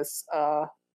octopus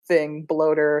thing,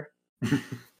 bloater,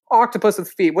 octopus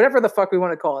with feet, whatever the fuck we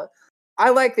want to call it. I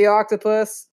like the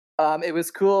octopus. It was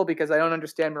cool because I don't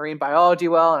understand marine biology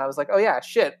well, and I was like, oh yeah,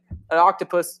 shit, an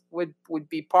octopus would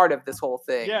be part of this whole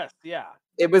thing. Yes, yeah.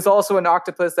 It was also an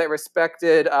octopus that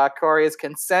respected Corey's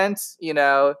consent. You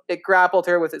know, it grappled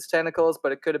her with its tentacles,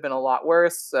 but it could have been a lot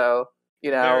worse. So,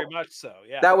 you know, Very much so,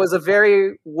 yeah. that was a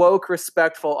very woke,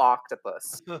 respectful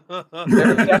octopus.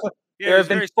 Yeah, he's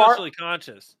very socially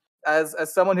conscious. As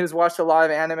someone who's watched a lot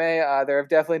of anime, there have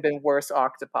definitely been worse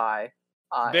octopi.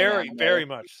 Very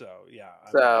much so. Yeah.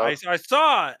 So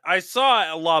I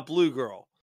saw a La Blue Girl.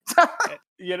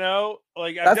 You know,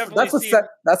 like that's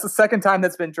the second time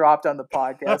that's been dropped on the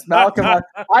podcast. Malcolm,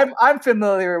 I'm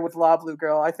familiar with La Blue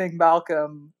Girl. I think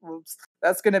Malcolm,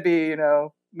 that's going to be, you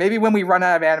know, maybe when we run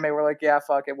out of anime, we're like, yeah,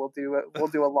 fuck it, we'll do a La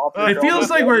Blue Girl. It feels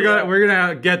like we're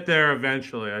gonna get there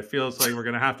eventually. I feels like we're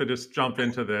gonna have to just jump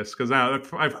into this because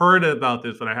I've heard about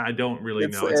this, but I don't really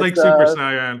know. It's like Super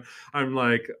Saiyan.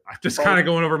 I'm just kind of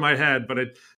going over my head, but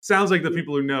it sounds like the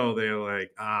people who know, they're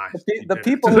like, the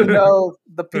people who know,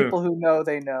 the people who know,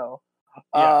 they know.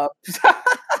 Yeah.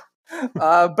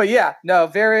 But yeah, no,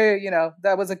 very, you know,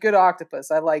 that was a good octopus.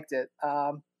 I liked it.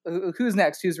 Who's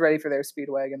next? Who's ready for their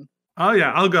Speedwagon? Oh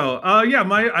yeah, I'll go. I think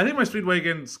my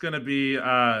Speedwagon's gonna be.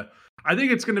 I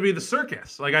think it's gonna be the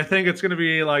circus. Like I think it's gonna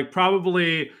be like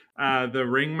probably the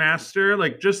Ringmaster.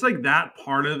 Like just like that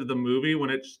part of the movie when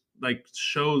it like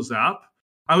shows up.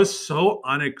 I was so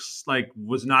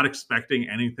was not expecting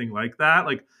anything like that.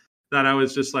 Like that I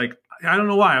was just like, I don't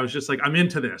know why. I was just like, I'm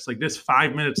into this. Like this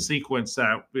 5-minute sequence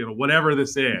that, you know, whatever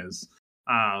this is.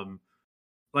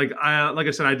 Like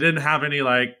I said, I didn't have any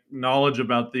like knowledge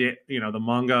about the, you know, the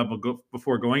manga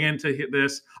before going into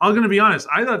this. I'm going to be honest.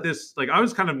 I thought this, like, I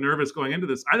was kind of nervous going into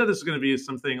this. I thought this was going to be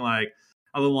something like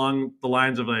along the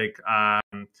lines of like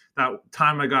that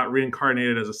time I got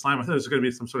reincarnated as a slime. I thought it was going to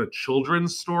be some sort of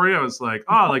children's story. I was like,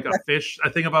 oh, like a fish. I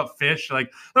think about fish. Like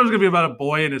that was going to be about a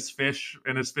boy and his fish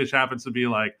happens to be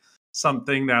like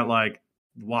something that like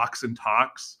walks and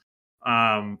talks.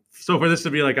 So for this to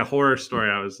be like a horror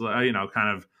story, I was, you know,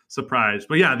 kind of surprised.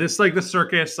 But yeah, this like the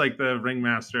circus, like the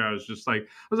Ringmaster, I was like,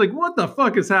 what the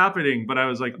fuck is happening? But I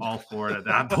was like all for it at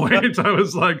that point. I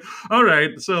was like, all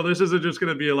right, so this isn't just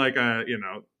going to be like a, you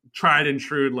know, tried and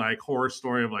true like horror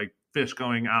story of like fish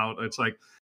going out. It's like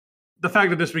the fact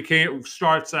that this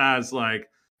starts as like,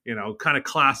 you know, kind of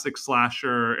classic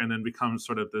slasher and then becomes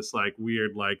sort of this like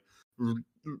weird like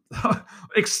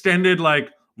extended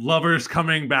like lovers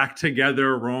coming back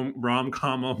together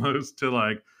rom-com almost to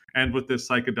like end with this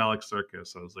psychedelic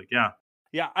circus. I was like, yeah,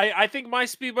 I think my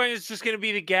Speedwagon is just going to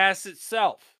be the gas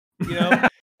itself. You know,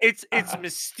 it's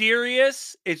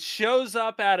mysterious. It shows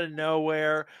up out of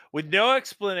nowhere with no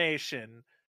explanation.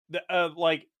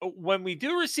 Like when we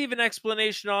do receive an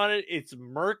explanation on it, it's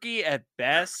murky at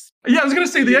best. Yeah, I was gonna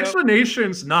say the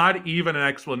explanation's not even an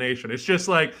explanation. It's just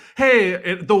like,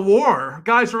 hey, the war,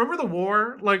 guys. Remember the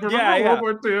war? Like, remember World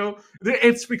War II?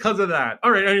 It's because of that.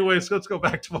 All right. Anyways, let's go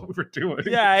back to what we were doing.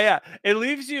 Yeah. It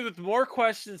leaves you with more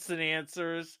questions than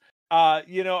answers.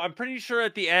 You know, I'm pretty sure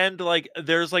at the end, like,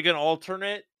 there's like an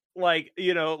alternate. Like,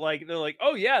 you know, like they're like,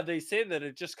 oh yeah, they say that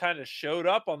it just kind of showed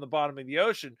up on the bottom of the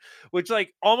ocean, which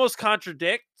like almost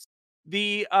contradicts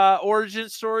the origin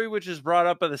story, which is brought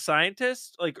up by the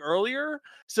scientist like earlier.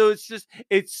 So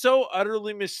it's so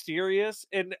utterly mysterious.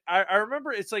 And I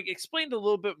remember it's like explained a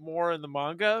little bit more in the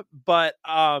manga, but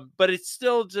it's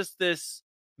still just this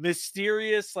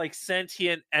mysterious like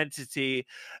sentient entity,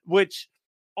 which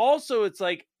also it's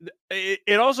like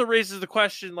it also raises the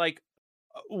question like,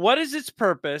 what is its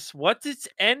purpose? What's its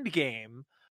end game?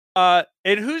 And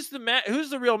who's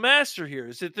the real master here?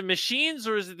 Is it the machines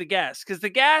or is it the gas? Because the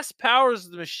gas powers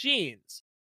the machines.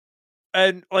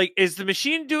 And like, is the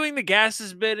machine doing the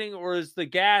gas's bidding or is the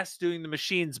gas doing the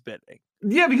machine's bidding?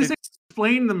 Yeah, because they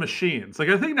explain the machines. Like,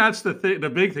 I think that's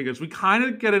the big thing is we kind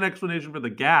of get an explanation for the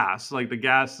gas. Like the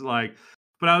gas, like,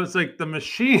 but I was like the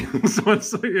machines.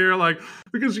 Once you're like,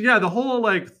 because yeah, the whole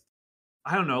like,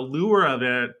 I don't know, lure of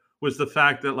it was the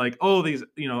fact that like, oh, these,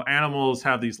 you know, animals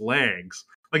have these legs.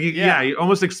 Like, you're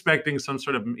almost expecting some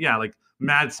sort of, like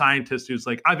mad scientist who's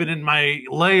like, I've been in my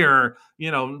lair,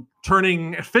 you know,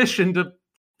 turning fish into,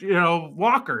 you know,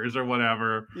 walkers or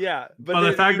whatever. Yeah. But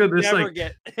the fact that this never like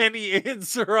get any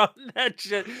answer on that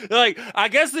shit. Like, I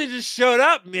guess they just showed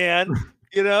up, man.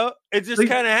 You know, it just like,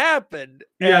 kind of happened.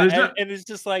 Yeah. And it's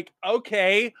just like,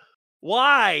 okay,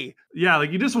 Why? Yeah,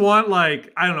 like you just want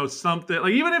like I don't know something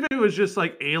like even if it was just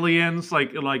like aliens,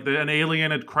 like an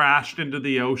alien had crashed into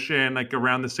the ocean like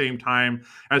around the same time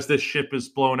as this ship is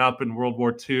blown up in World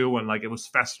War II and like it was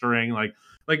festering, like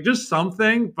just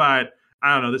something. But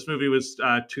I don't know. This movie was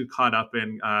too caught up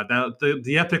in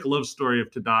the epic love story of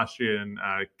Tadashi and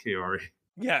Kaori,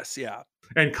 Yes, yeah.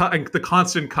 and the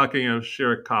constant cucking of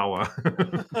Shirakawa.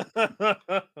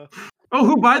 Oh,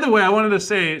 who, by the way, I wanted to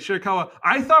say, Shirakawa,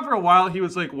 I thought for a while he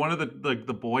was like one of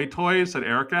the boy toys that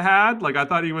Erica had. Like, I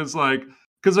thought he was like,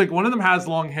 because like one of them has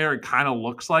long hair and kind of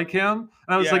looks like him.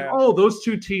 And I was like, oh, those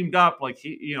two teamed up. Like,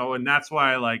 and that's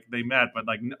why like they met. But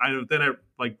like,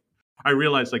 I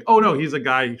realized like, oh no, he's a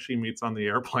guy she meets on the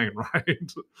airplane,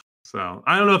 right? So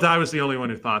I don't know if I was the only one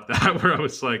who thought that, where I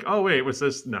was like, oh, wait, was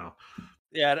this? No.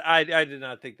 Yeah, I did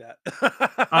not think that.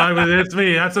 It's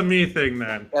me. That's a me thing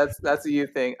then. That's a you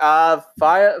thing.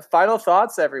 Final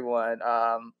thoughts, everyone.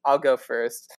 I'll go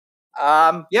first.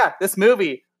 Yeah, this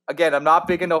movie. Again, I'm not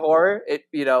big into horror.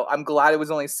 I'm glad it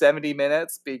was only 70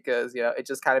 minutes because it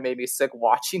just kind of made me sick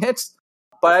watching it.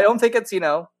 But I don't think it's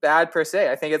bad per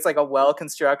se. I think it's like a well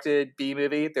constructed B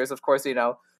movie. There's of course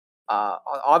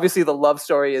obviously the love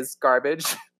story is garbage.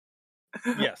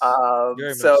 Yes.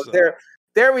 Very so much so.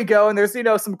 There we go. And there's,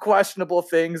 some questionable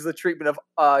things. The treatment of,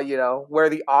 where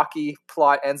the Aki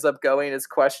plot ends up going is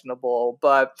questionable.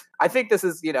 But I think this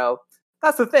is,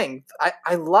 that's the thing.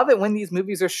 I love it when these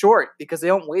movies are short because they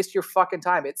don't waste your fucking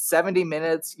time. It's 70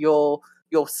 minutes. You'll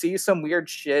see some weird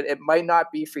shit. It might not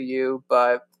be for you,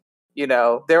 but,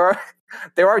 there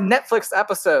are Netflix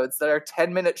episodes that are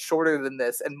 10 minutes shorter than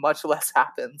this and much less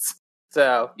happens.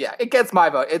 So, yeah, it gets my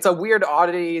vote. It's a weird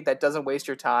oddity that doesn't waste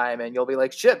your time, and you'll be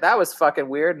like, shit, that was fucking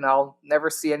weird, and I'll never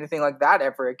see anything like that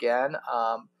ever again.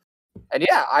 And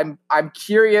yeah, I'm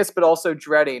curious, but also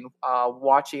dreading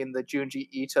watching the Junji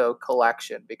Ito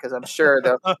collection, because I'm sure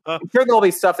there'll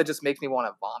be stuff that just makes me want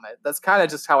to vomit. That's kind of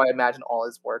just how I imagine all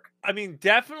his work. I mean,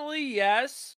 definitely,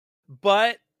 yes,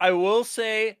 but I will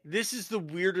say this is the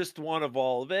weirdest one of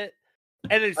all of it.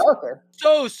 And it's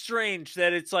so strange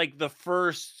that it's like the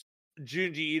first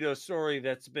Junji Ito story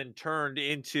that's been turned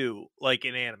into like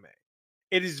an anime.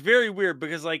 It is very weird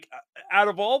because like out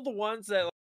of all the ones that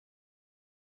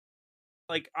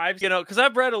like I've because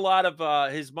I've read a lot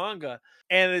of his manga,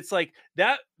 and it's like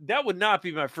that would not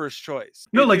be my first choice.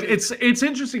 No, like it's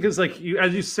interesting because like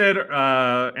as you said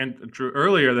and Drew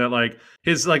earlier that like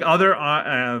his like other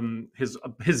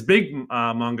his big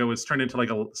manga was turned into like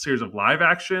a series of live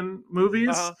action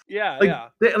movies.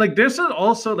 Like this is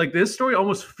also like this story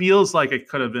almost feels like it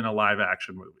could have been a live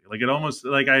action movie. Like it almost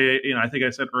like I think I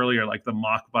said earlier like the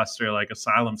mockbuster like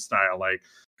Asylum style like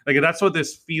that's what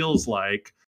this feels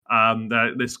like.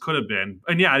 That this could have been.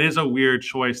 And yeah, it is a weird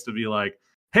choice to be like,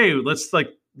 hey, let's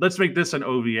make this an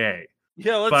OVA.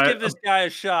 Yeah, let's give this guy a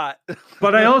shot.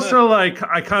 But I also I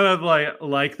kind of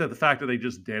like that the fact that they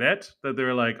just did it, that they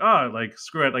were like, oh, like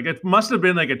screw it. Like it must have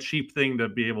been like a cheap thing to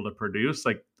be able to produce.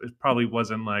 Like it probably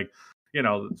wasn't like,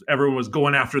 everyone was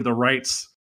going after the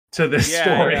rights to this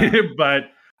story. Yeah. But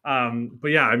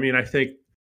yeah, I mean, I think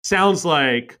sounds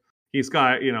like he's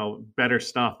got, better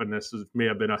stuff, and this may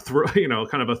have been a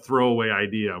kind of a throwaway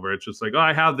idea where it's just like, oh,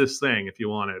 I have this thing. If you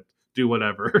want it, do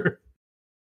whatever.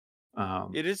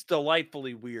 It is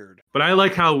delightfully weird. But I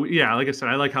like how, like I said,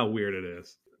 I like how weird it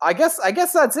is. I guess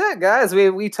that's it, guys.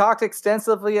 We talked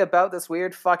extensively about this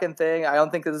weird fucking thing. I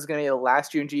don't think this is going to be the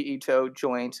last Junji Ito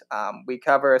joint we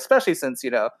cover, especially since we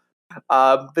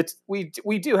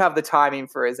do have the timing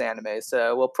for his anime,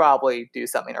 so we'll probably do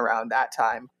something around that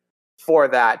time for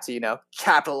that to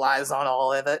capitalize on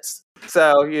all of it.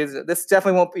 So this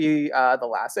definitely won't be the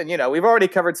last. And we've already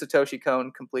covered Satoshi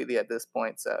Kon completely at this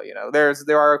point. So there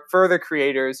are further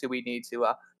creators who we need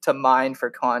to mine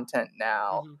for content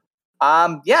now.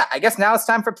 Mm-hmm. I guess now it's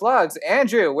time for plugs.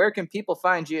 Andrew, where can people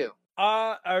find you?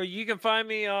 You can find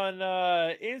me on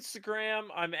Instagram.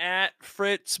 I'm at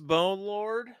Fritz Bone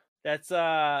Lord. That's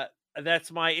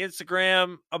my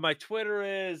Instagram. My Twitter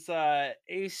is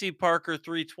AC Parker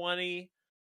 320.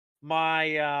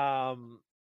 My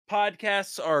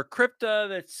podcasts are Crypta,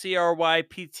 that's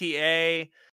CRYPTA,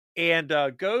 and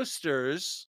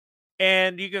Ghosters.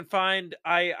 And you can find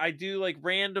I do like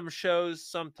random shows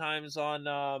sometimes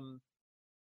on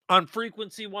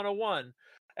Frequency 101.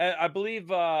 I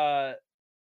believe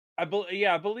I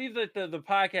believe that the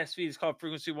podcast feed is called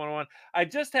Frequency 101. I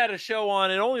just had a show on.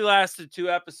 It only lasted 2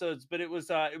 episodes, but it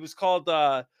was called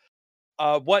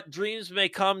What Dreams May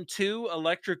Come to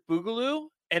Electric Boogaloo,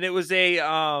 and it was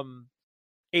a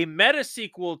meta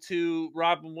sequel to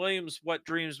Robin Williams' What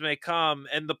Dreams May Come,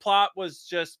 and the plot was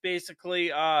just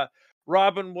basically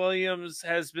Robin Williams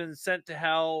has been sent to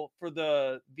hell for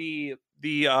the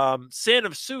sin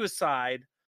of suicide.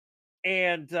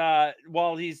 And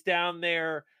while he's down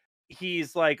there,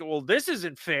 he's like, well, this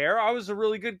isn't fair. I was a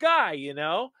really good guy, you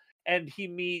know? And he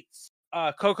meets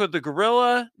Coco the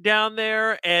gorilla down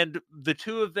there, and the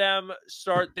two of them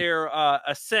start their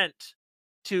ascent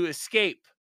to escape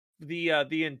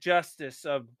the injustice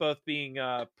of both being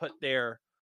put there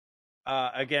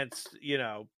against, you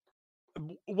know,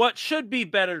 what should be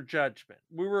better judgment.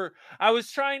 I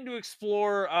was trying to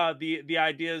explore the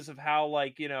ideas of how,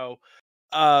 like, you know,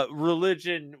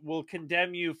 religion will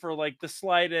condemn you for like the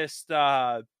slightest,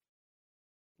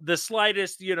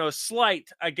 you know, slight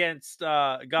against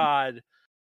God,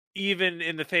 even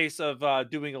in the face of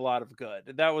doing a lot of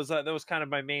good. That was kind of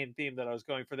my main theme that I was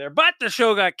going for there. But the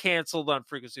show got canceled on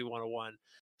Frequency 101,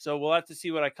 so we'll have to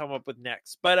see what I come up with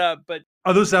next. But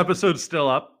are those episodes still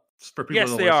up for people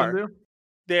to listen to?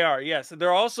 They are, yes.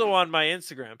 They're also on my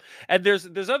Instagram. And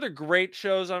there's other great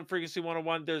shows on Frequency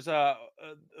 101. There's the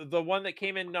one that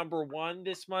came in number 1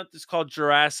 this month is called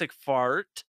Jurassic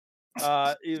Fart.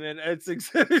 Even it's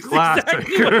exactly what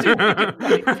you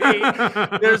think it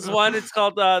might be. There's one, it's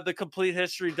called The Complete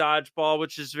History Dodgeball,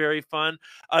 which is very fun.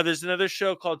 There's another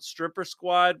show called Stripper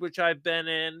Squad, which I've been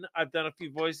in. I've done a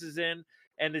few voices in,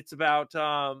 and it's about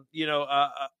you know,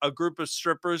 a group of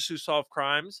strippers who solve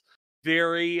crimes.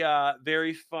 Very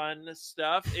very fun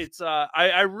stuff. It's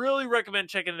I really recommend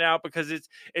checking it out because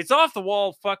it's off the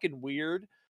wall fucking weird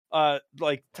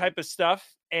like type of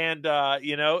stuff, and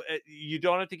you know, you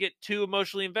don't have to get too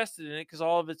emotionally invested in it because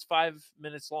all of it's 5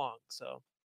 minutes long. So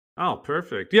oh,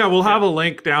 perfect. Yeah, we'll have a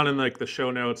link down in like the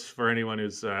show notes for anyone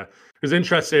who's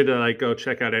interested to like go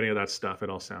check out any of that stuff. It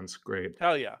all sounds great.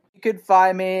 Hell yeah. You could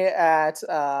find me at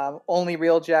Only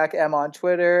Real Jack M on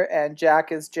Twitter, and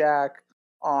Jack is Jack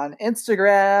on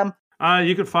Instagram.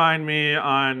 You can find me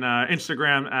on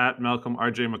Instagram at Malcolm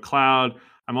RJ McLeod.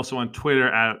 I'm also on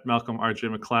Twitter at Malcolm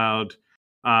RJ McLeod.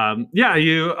 And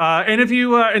if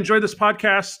you enjoyed this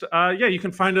podcast, you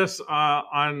can find us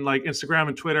on like Instagram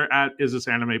and Twitter at Is This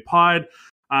Anime Pod.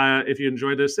 If you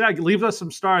enjoyed this, leave us some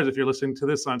stars. If you're listening to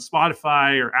this on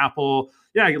Spotify or Apple,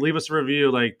 leave us a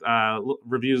review. Like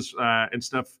reviews and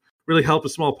stuff really help a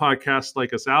small podcast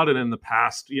like us out. And in the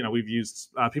past, you know, we've used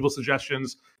people's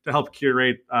suggestions to help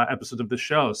curate episodes of the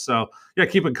show. So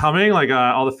keep it coming. Like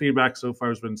all the feedback so far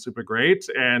has been super great.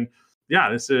 And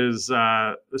this is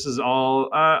all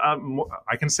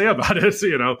I can say about it.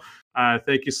 You know,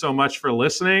 thank you so much for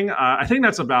listening. I think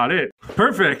that's about it.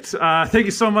 Perfect. Thank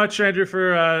you so much, Andrew,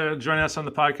 for joining us on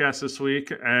the podcast this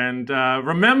week. And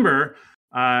remember,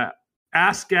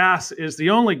 ass gas is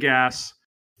the only gas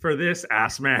for this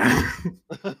ass man.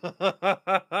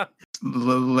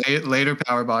 Later,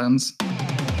 power bottoms.